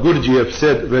 That's what Gurdjieff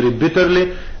said very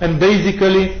bitterly. And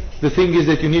basically, the thing is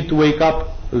that you need to wake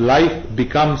up. Life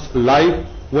becomes life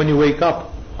when you wake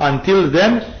up. Until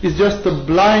then, it's just a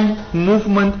blind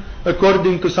movement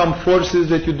according to some forces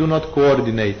that you do not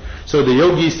coordinate. So the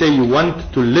yogis say you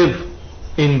want to live.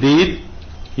 Indeed,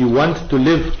 you want to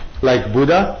live like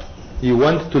Buddha, you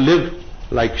want to live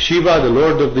like Shiva, the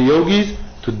Lord of the yogis,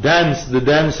 to dance the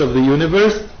dance of the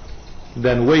universe,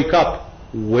 then wake up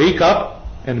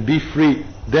and be free.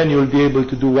 Then you'll be able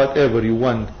to do whatever you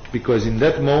want, because in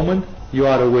that moment you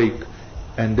are awake.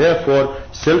 And therefore,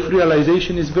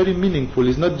 self-realization is very meaningful.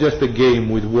 It's not just a game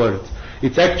with words.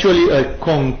 It's actually a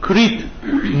concrete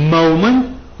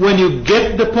moment when you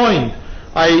get the point.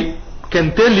 I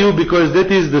can tell you, because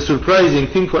that is the surprising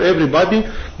thing for everybody,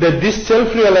 that this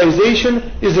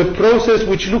self-realization is a process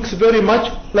which looks very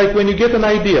much like when you get an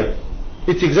idea.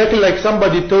 It's exactly like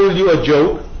somebody told you a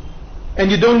joke and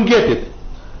you don't get it.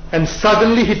 And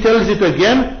suddenly he tells it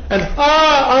again and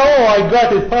I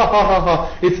got it, ha ha ha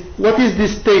ha. It's, what is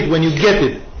this state when you get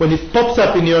it, when it pops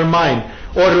up in your mind?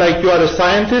 Or like you are a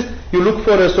scientist, you look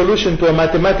for a solution to a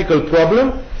mathematical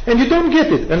problem and you don't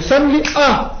get it, and suddenly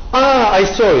I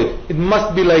saw it, it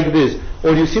must be like this.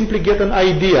 Or you simply get an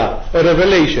idea, a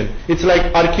revelation. It's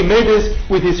like Archimedes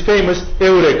with his famous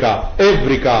Eureka,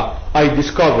 I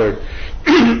discovered.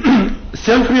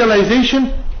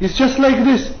 Self-realization is just like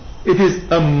this. It is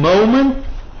a moment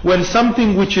when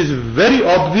something which is very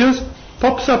obvious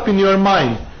pops up in your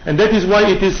mind. And that is why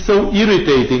it is so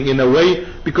irritating in a way,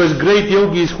 because great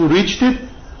yogis who reached it,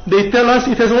 they tell us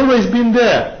it has always been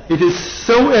there. It is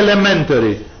so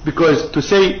elementary, because to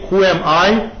say who am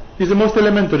I is the most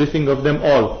elementary thing of them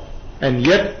all. And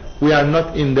yet we are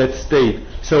not in that state.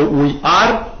 So we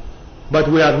are,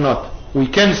 but we are not. We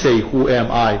can say who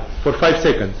am I for 5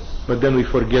 seconds, but then we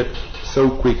forget so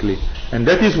quickly. And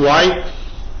that is why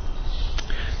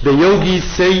the yogis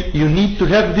say you need to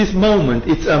have this moment.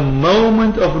 It's a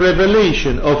moment of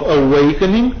revelation, of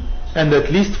awakening, and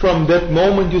at least from that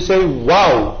moment you say,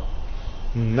 wow,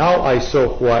 now I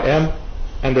saw who I am,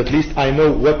 and at least I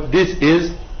know what this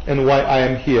is and why I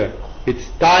am here. It's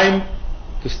time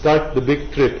to start the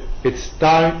big trip. It's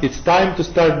time to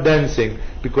start dancing,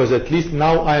 because at least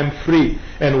now I am free.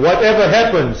 And whatever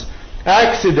happens,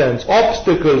 accidents,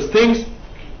 obstacles, things,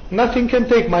 nothing can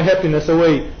take my happiness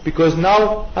away, because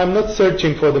now I'm not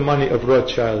searching for the money of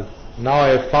Rothschild. Now I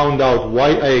have found out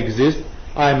why I exist.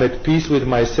 I am at peace with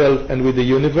myself and with the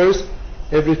universe.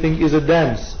 Everything is a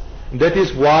dance. That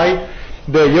is why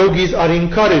the yogis are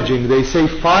encouraging. They say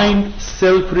find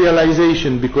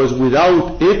self-realization, because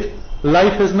without it,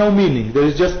 life has no meaning. There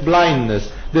is just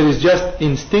blindness. There is just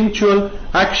instinctual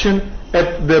action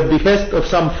at the behest of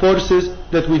some forces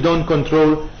that we don't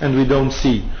control and we don't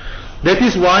see. That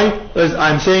is why, as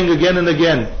I'm saying again and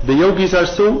again, the yogis are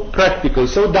so practical,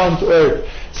 so down to earth.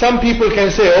 Some people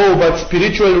can say, oh, but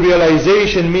spiritual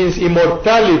realization means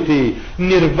immortality,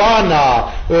 nirvana,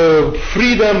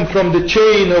 freedom from the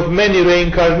chain of many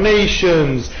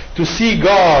reincarnations, to see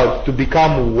God, to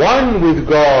become one with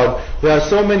God. There are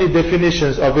so many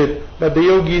definitions of it, but the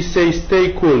yogis say,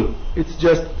 stay cool. It's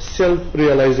just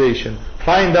self-realization.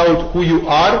 Find out who you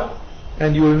are,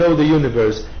 and you will know the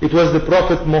universe. It was the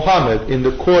Prophet Muhammad in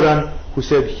the Quran who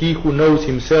said, he who knows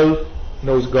himself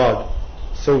knows God.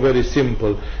 So very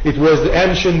simple. It was the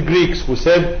ancient Greeks who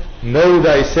said, know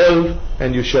thyself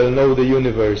and you shall know the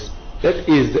universe. That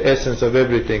is the essence of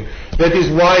everything. That is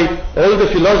why all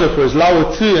the philosophers,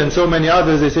 Lao Tzu and so many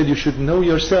others, they said you should know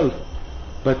yourself.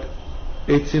 But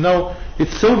it's,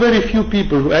 it's so very few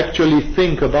people who actually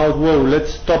think about, whoa,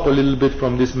 let's stop a little bit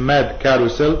from this mad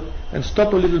carousel and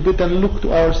stop a little bit and look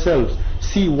to ourselves,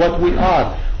 see what we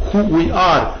are, who we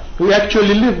are. We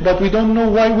actually live, but we don't know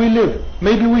why we live.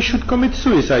 Maybe we should commit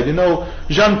suicide.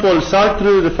 Jean-Paul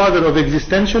Sartre, the father of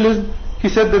existentialism, he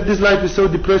said that this life is so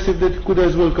depressive that he could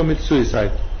as well commit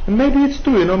suicide. And maybe it's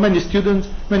true. Many students,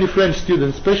 many French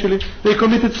students especially, they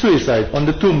committed suicide on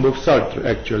the tomb of Sartre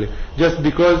actually, just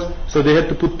because, so they had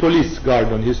to put police guard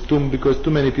on his tomb because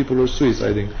too many people were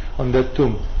suiciding on that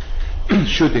tomb,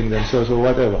 shooting them, so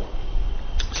whatever.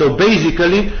 So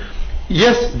basically,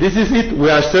 yes, this is it. We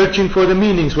are searching for the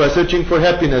meanings, we are searching for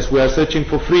happiness, we are searching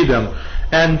for freedom.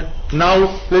 And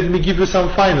now let me give you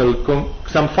some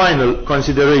final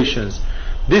considerations.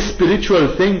 This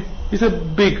spiritual thing is a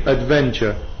big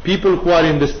adventure. People who are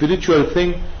in the spiritual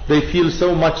thing, they feel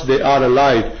so much they are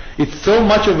alive. It's so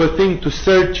much of a thing to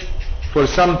search for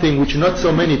something which not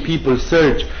so many people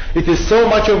search. It is so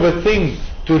much of a thing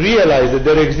to realize that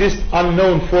there exist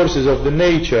unknown forces of the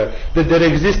nature, that there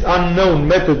exist unknown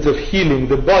methods of healing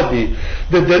the body,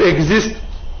 that there exist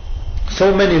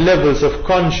so many levels of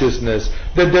consciousness,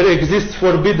 that there exists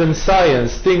forbidden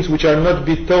science, things which are not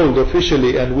be told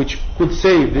officially and which could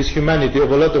save this humanity of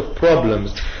a lot of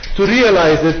problems. To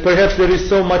realize that perhaps there is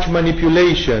so much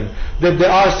manipulation, that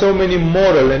there are so many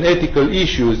moral and ethical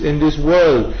issues in this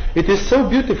world. It is so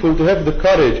beautiful to have the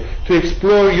courage to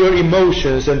explore your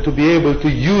emotions and to be able to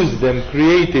use them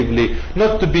creatively,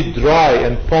 not to be dry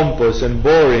and pompous and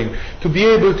boring, to be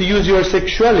able to use your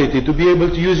sexuality, to be able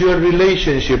to use your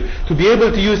relationship, to be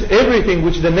able to use everything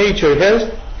which the nature has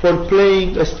for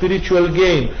playing a spiritual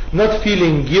game, not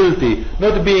feeling guilty,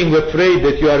 not being afraid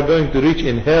that you are going to reach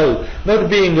in hell, not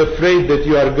being afraid that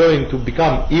you are going to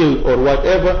become ill or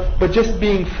whatever, but just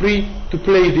being free to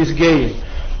play this game.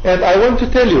 And I want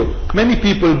to tell you, many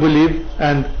people believe,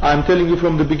 and I'm telling you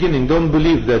from the beginning, don't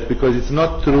believe that, because it's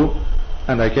not true,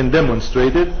 and I can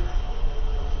demonstrate it,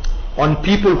 on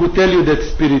people who tell you that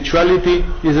spirituality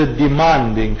is a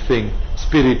demanding thing.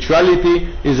 Spirituality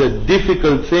is a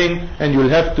difficult thing, and you'll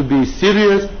have to be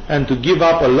serious and to give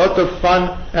up a lot of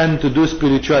fun and to do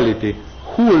spirituality.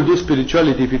 Who will do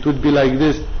spirituality if it would be like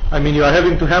this? I mean, you are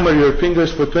having to hammer your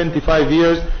fingers for 25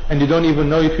 years and you don't even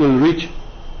know if you'll reach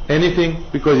anything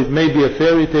because it may be a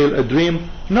fairy tale, a dream.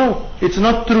 No, it's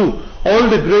not true. All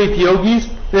the great yogis,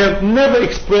 they have never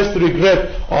expressed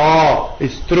regret. Oh,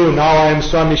 it's true, now I am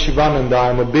Swami Shivananda,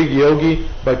 I'm a big yogi,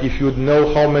 but if you'd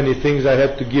know how many things I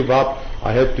had to give up,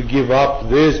 I had to give up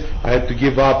this, I had to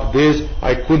give up this,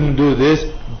 I couldn't do this,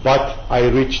 but I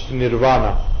reached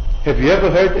nirvana. Have you ever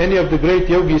heard any of the great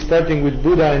yogis starting with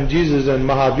Buddha and Jesus and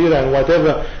Mahavira and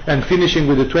whatever, and finishing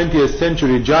with the 20th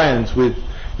century giants with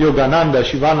Yogananda,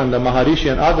 Shivananda,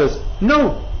 Maharishi and others?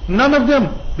 No, none of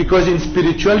them. Because in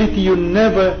spirituality you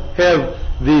never have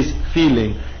this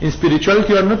feeling. In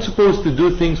spirituality you are not supposed to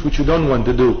do things which you don't want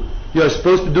to do. You are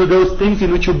supposed to do those things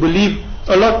in which you believe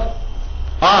a lot.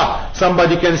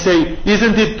 Somebody can say,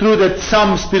 isn't it true that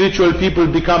some spiritual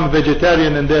people become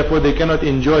vegetarian and therefore they cannot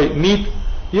enjoy meat?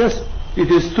 Yes,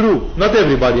 it is true. Not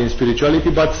everybody in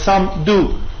spirituality, but some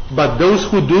do. But those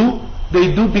who do,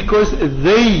 they do because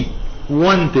they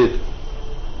want it.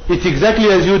 It's exactly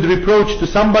as you would reproach to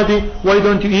somebody, why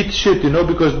don't you eat shit,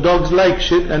 because dogs like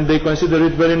shit and they consider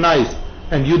it very nice.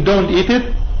 And you don't eat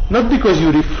it, not because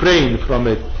you refrain from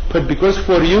it, but because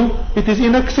for you it is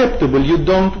unacceptable, you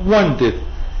don't want it.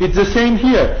 It's the same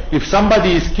here. If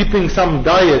somebody is keeping some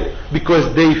diet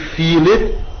because they feel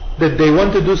it, that they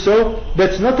want to do so,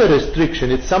 that's not a restriction,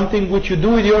 it's something which you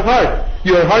do with your heart.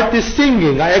 Your heart is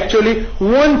singing, I actually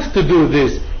want to do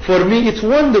this. For me it's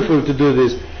wonderful to do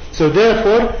this. So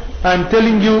therefore, I'm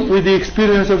telling you with the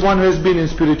experience of one who has been in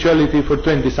spirituality for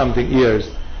 20-something years.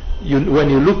 When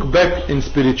you look back in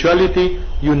spirituality,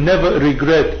 you never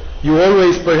regret. You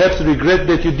always perhaps regret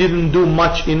that you didn't do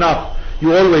much enough.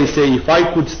 You always say, if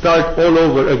I could start all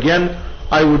over again,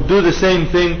 I would do the same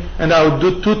thing and I would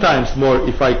do 2 times more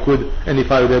if I could and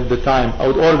if I would have the time. I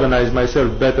would organize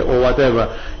myself better or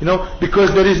whatever.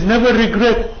 Because there is never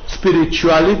regret.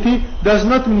 Spirituality does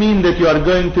not mean that you are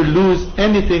going to lose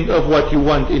anything of what you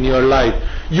want in your life.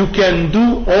 You can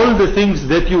do all the things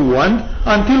that you want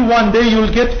until one day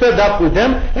you'll get fed up with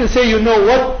them and say, you know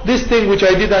what, this thing which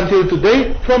I did until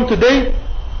today, from today,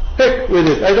 heck with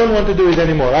it, I don't want to do it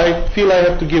anymore. I feel I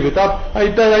have to give it up.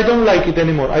 I don't like it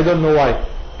anymore. I don't know why.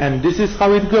 And this is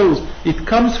how it goes. It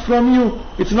comes from you.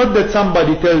 It's not that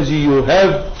somebody tells you, you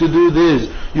have to do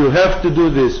this, you have to do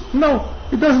this. No,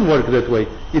 it doesn't work that way.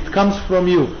 It comes from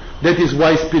you. That is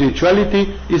why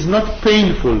spirituality is not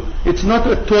painful. It's not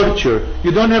a torture.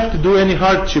 You don't have to do any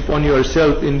hardship on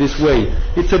yourself in this way.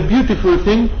 It's a beautiful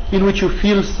thing in which you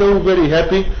feel so very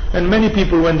happy. And many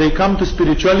people, when they come to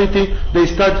spirituality, they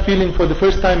start feeling, for the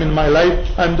first time in my life,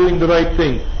 I'm doing the right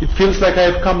thing. It feels like I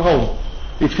have come home.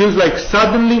 It feels like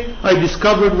suddenly I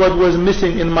discovered what was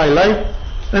missing in my life,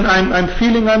 and I'm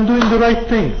feeling I'm doing the right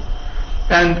thing.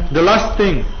 And the last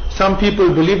thing, some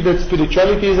people believe that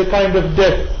spirituality is a kind of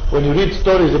death. When you read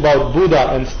stories about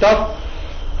Buddha and stuff,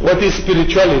 what is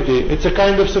spirituality? It's a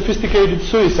kind of sophisticated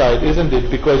suicide, isn't it?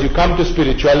 Because you come to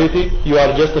spirituality, you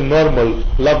are just a normal,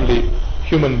 lovely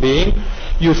human being.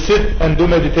 You sit and do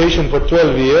meditation for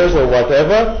 12 years or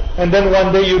whatever, and then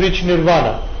one day you reach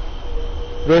nirvana.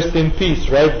 Rest in peace,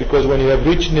 right? Because when you have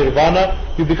reached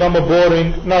nirvana, you become a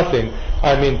boring nothing.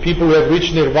 I mean, people who have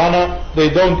reached nirvana, they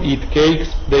don't eat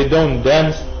cakes, they don't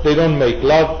dance, they don't make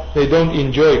love, they don't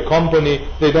enjoy company,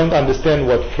 they don't understand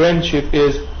what friendship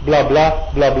is, blah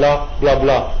blah, blah blah, blah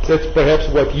blah. That's perhaps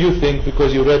what you think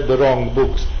because you read the wrong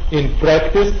books. In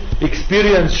practice,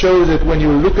 experience shows that when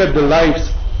you look at the lives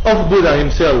of Buddha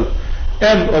himself,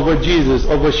 and of a Jesus,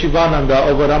 of a Shivananda,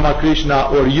 of a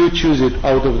Ramakrishna, or you choose it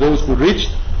out of those who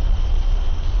reached,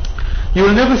 you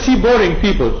will never see boring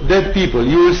people, dead people.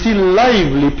 You will see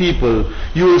lively people.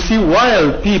 You will see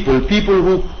wild people, people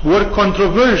who were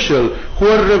controversial, who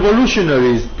are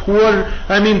revolutionaries,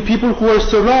 people who are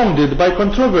surrounded by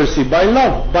controversy, by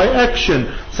love, by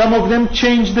action. Some of them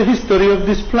changed the history of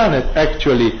this planet,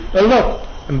 actually, a lot.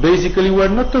 And basically we're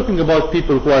not talking about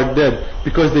people who are dead,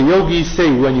 because the yogis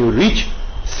say when you reach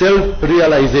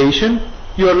self-realization,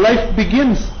 your life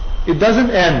begins. It doesn't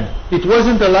end. It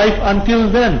wasn't a life until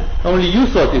then. Only you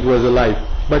thought it was a life,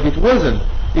 but it wasn't.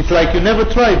 It's like you never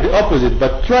tried the opposite,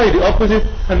 but try the opposite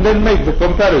and then make the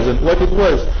comparison, what it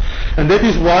was. And that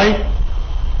is why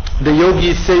the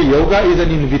yogis say yoga is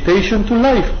an invitation to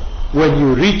life. When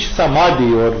you reach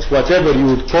samadhi, or whatever you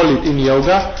would call it in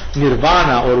yoga,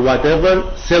 nirvana or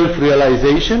whatever,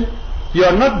 self-realization, you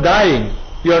are not dying.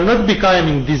 You are not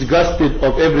becoming disgusted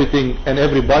of everything and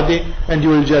everybody, and you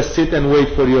will just sit and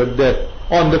wait for your death.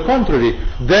 On the contrary,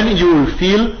 then you will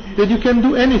feel that you can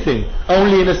do anything.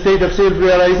 Only in a state of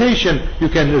self-realization you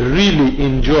can really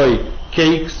enjoy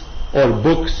cakes or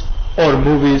books or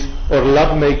movies or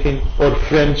lovemaking or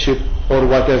friendship or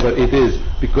whatever it is,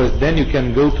 because then you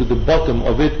can go to the bottom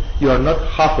of it. You are not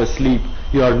half asleep,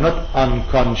 you are not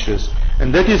unconscious.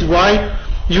 And that is why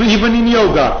you, even in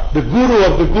yoga, the guru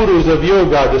of the gurus of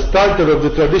yoga, the starter of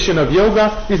the tradition of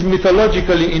yoga, is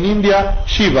mythologically in India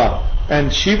Shiva.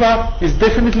 And Shiva is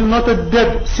definitely not a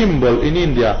dead symbol in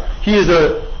India. He is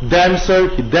a dancer,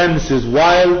 he dances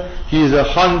wild, he is a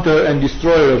hunter and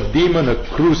destroyer of demons, a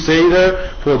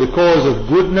crusader for the cause of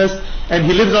goodness, and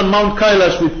he lives on Mount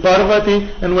Kailash with Parvati,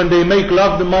 and when they make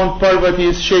love, the Mount Parvati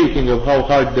is shaking of how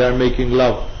hard they are making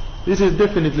love. This is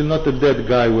definitely not a dead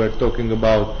guy we are talking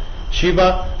about.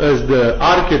 Shiva, as the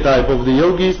archetype of the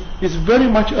yogis, is very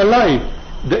much alive.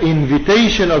 The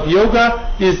invitation of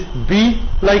yoga is be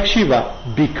like Shiva,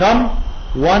 become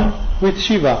one with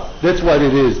Shiva. That's what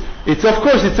it is. It's, of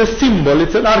course, it's a symbol,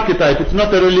 it's an archetype, it's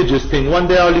not a religious thing. One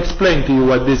day I'll explain to you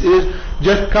what this is.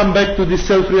 Just come back to this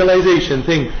self-realization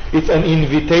thing. It's an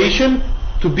invitation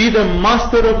to be the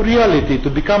master of reality, to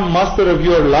become master of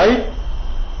your life,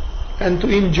 and to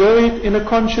enjoy it in a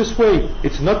conscious way.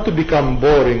 It's not to become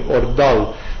boring or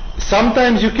dull.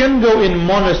 Sometimes you can go in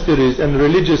monasteries and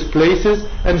religious places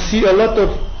and see a lot of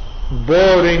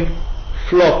boring,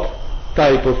 flop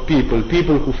type of people.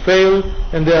 People who fail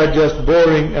and they are just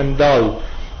boring and dull.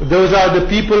 Those are the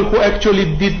people who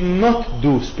actually did not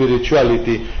do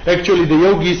spirituality. Actually, the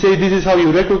yogis say this is how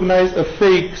you recognize a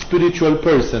fake spiritual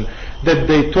person. That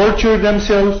they torture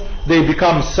themselves, they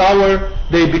become sour,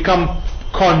 they become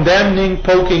condemning,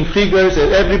 poking fingers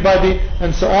at everybody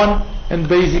and so on, and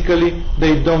basically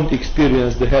they don't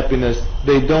experience the happiness,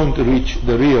 they don't reach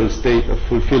the real state of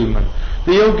fulfillment.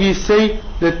 The yogis say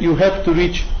that you have to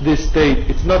reach this state.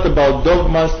 It's not about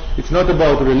dogmas, it's not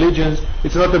about religions,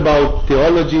 it's not about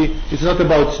theology, it's not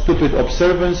about stupid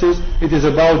observances, it is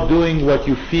about doing what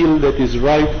you feel that is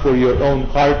right for your own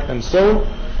heart and soul,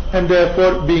 and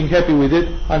therefore being happy with it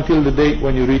until the day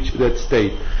when you reach that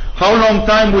state. How long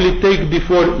time will it take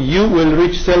before you will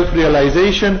reach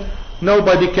self-realization?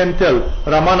 Nobody can tell.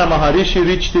 Ramana Maharishi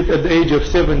reached it at the age of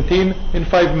 17 in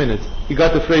 5 minutes. He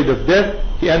got afraid of death,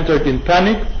 he entered in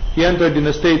panic, he entered in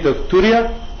a state of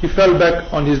turiya, he fell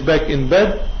back on his back in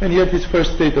bed, and he had his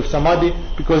first state of samadhi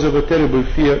because of a terrible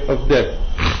fear of death.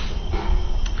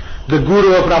 The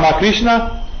guru of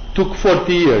Ramakrishna took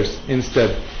 40 years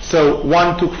instead. So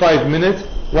one took 5 minutes,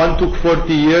 one took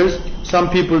 40 years, some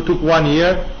people took 1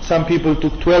 year, some people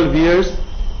took 12 years,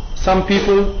 some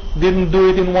people didn't do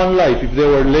it in one life. If they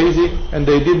were lazy and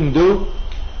they didn't do,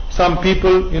 some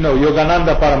people,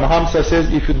 Yogananda Paramahamsa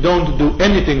says, if you don't do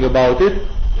anything about it,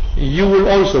 you will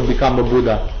also become a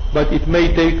Buddha. But it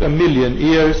may take 1,000,000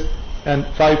 years and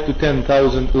 5 to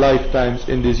 10,000 lifetimes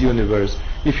in this universe.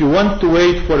 If you want to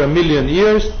wait for 1,000,000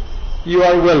 years, you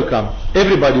are welcome.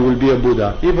 Everybody will be a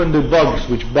Buddha. Even the bugs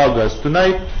which bug us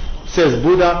tonight, says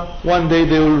Buddha, one day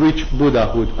they will reach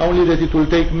Buddhahood. Only that it will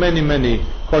take many, many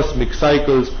cosmic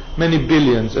cycles, many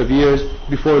billions of years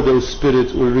before those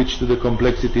spirits will reach to the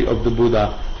complexity of the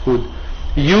Buddhahood.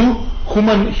 You,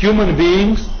 human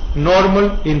beings,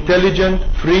 normal, intelligent,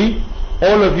 free,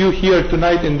 all of you here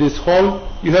tonight in this hall,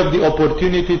 you have the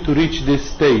opportunity to reach this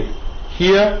state.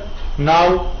 Here,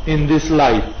 now, in this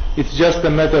life. It's just a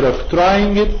matter of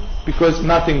trying it, because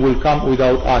nothing will come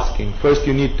without asking. First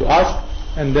you need to ask,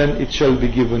 and then it shall be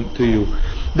given to you.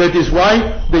 That is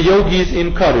why the yogis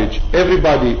encourage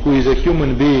everybody who is a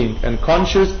human being and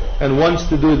conscious and wants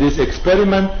to do this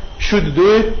experiment should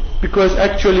do it, because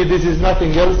actually this is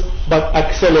nothing else but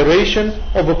acceleration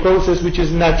of a process which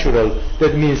is natural.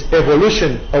 That means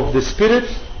evolution of the spirit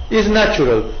is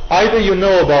natural. Either you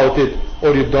know about it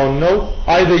or you don't know,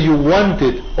 either you want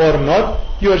it or not,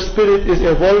 your spirit is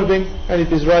evolving and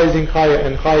it is rising higher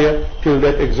and higher till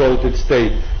that exalted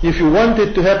state. If you want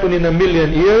it to happen in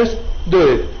 1,000,000 years, do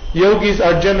it. Yogis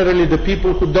are generally the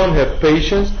people who don't have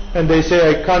patience, and they say,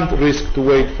 I can't risk to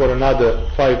wait for another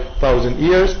 5,000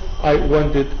 years, I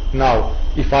want it now.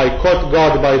 If I caught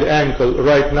God by the ankle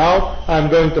right now,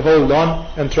 I'm going to hold on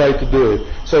and try to do it.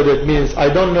 So that means I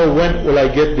don't know when will I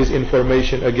get this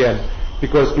information again.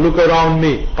 Because look around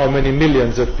me, how many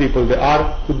millions of people there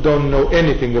are who don't know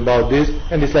anything about this,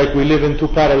 and it's like we live in two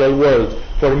parallel worlds.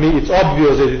 For me, it's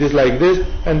obvious that it is like this,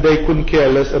 and they couldn't care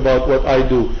less about what I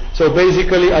do. So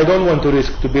basically, I don't want to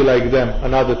risk to be like them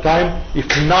another time. If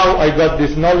now I got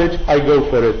this knowledge, I go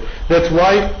for it. That's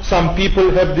why some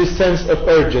people have this sense of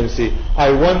urgency.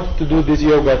 I want to do this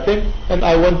yoga thing, and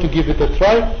I want to give it a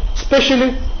try,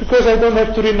 especially because I don't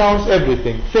have to renounce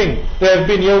everything. Think, there have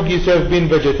been yogis who have been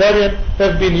vegetarian, there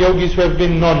have been yogis who have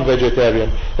been non-vegetarian,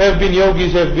 there have been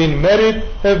yogis who have been married,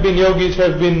 there have been yogis who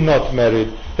have been not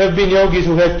married. There have been yogis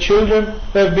who had children,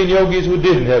 there have been yogis who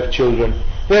didn't have children.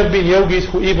 There have been yogis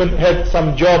who even had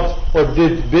some jobs or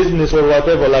did business or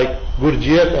whatever, like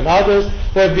Gurdjieff and others.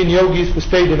 There have been yogis who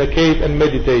stayed in a cave and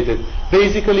meditated.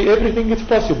 Basically everything is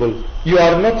possible. You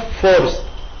are not forced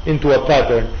into a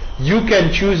pattern. You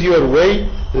can choose your way,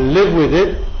 live with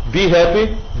it, be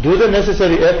happy, do the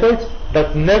necessary efforts,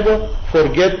 but never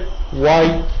forget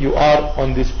why you are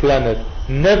on this planet.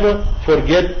 Never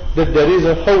forget that there is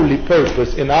a holy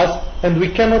purpose in us, and we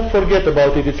cannot forget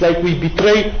about it. It's like we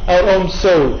betray our own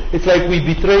soul. It's like we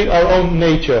betray our own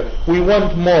nature. We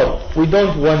want more. We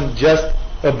don't want just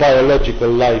a biological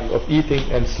life of eating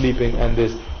and sleeping and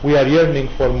this. We are yearning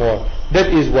for more.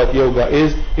 That is what yoga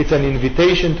is. It's an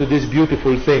invitation to this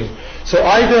beautiful thing. So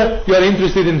either you are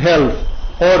interested in health,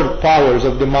 or powers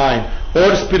of the mind,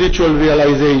 or spiritual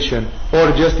realization,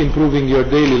 or just improving your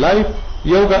daily life,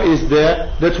 yoga is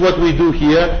there. That's what we do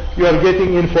here. You are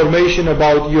getting information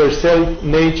about yourself,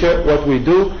 nature, what we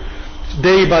do.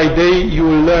 Day by day you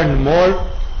will learn more.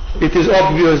 It is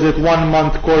obvious that 1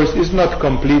 month course is not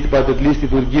complete, but at least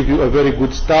it will give you a very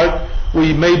good start.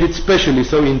 We made it specially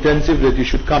so intensive that you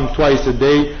should come twice a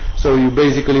day, so you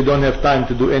basically don't have time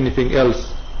to do anything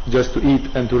else, just to eat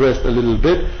and to rest a little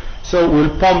bit. So we'll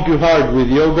pump you hard with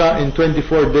yoga. In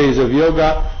 24 days of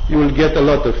yoga you will get a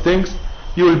lot of things.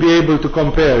 You will be able to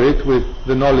compare it with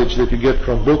the knowledge that you get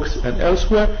from books and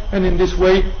elsewhere, and in this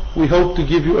way we hope to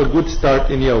give you a good start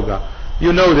in yoga.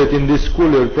 You know that in this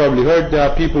school, you've probably heard, there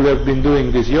are people who have been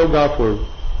doing this yoga for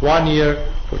 1 year,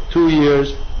 for 2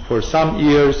 years, for some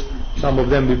years. Some of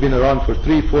them have been around for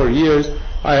 3-4 years.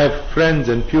 I have friends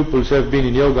and pupils who have been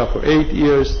in yoga for 8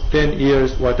 years, 10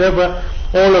 years, whatever.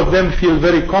 All of them feel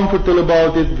very comfortable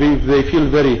about it. They feel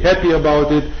very happy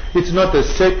about it. It's not a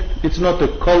sect, it's not a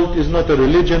cult, it's not a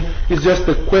religion. It's just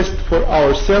a quest for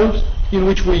ourselves, in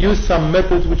which we use some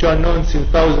methods which are known since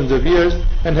thousands of years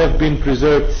and have been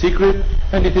preserved secret.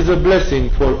 And it is a blessing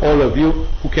for all of you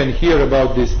who can hear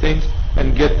about these things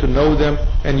and get to know them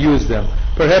and use them.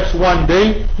 Perhaps one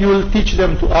day you will teach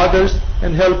them to others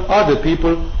and help other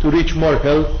people to reach more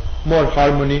health, more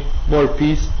harmony, more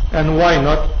peace, and why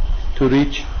not to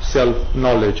reach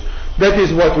self-knowledge. That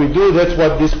is what we do. That's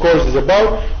what this course is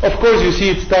about. Of course, you see,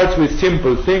 it starts with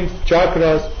simple things,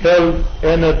 chakras, health,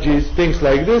 energies, things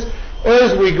like this.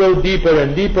 As we go deeper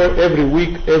and deeper, every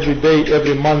week, every day,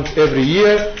 every month, every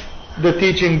year, the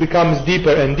teaching becomes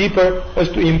deeper and deeper as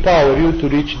to empower you to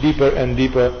reach deeper and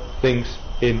deeper things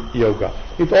in yoga.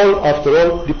 It all, after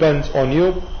all, depends on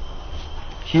you.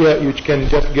 Here you can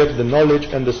just get the knowledge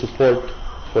and the support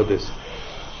for this.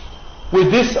 With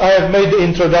this, I have made the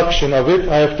introduction of it.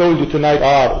 I have told you tonight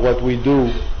what we do,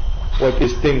 what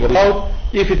this thing about.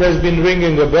 If it has been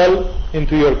ringing a bell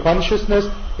into your consciousness,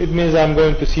 it means I'm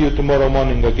going to see you tomorrow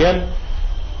morning again.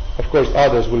 Of course,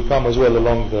 others will come as well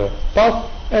along the path,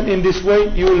 and in this way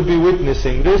you will be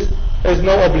witnessing this. There's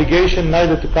no obligation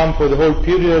neither to come for the whole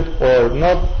period or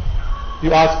not.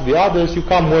 You ask the others, you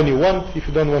come when you want. If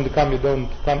you don't want to come, you don't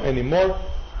come anymore.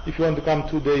 If you want to come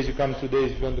 2 days, you come 2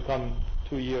 days. If you want to come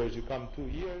 2 years, you come 2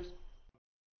 years.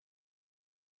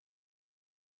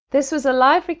 This was a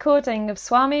live recording of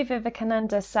Swami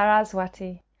Vivekananda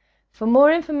Saraswati. For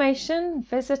more information,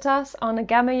 visit us on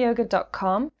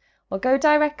agamayoga.com or go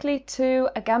directly to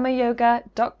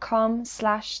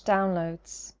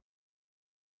agamayoga.com/downloads.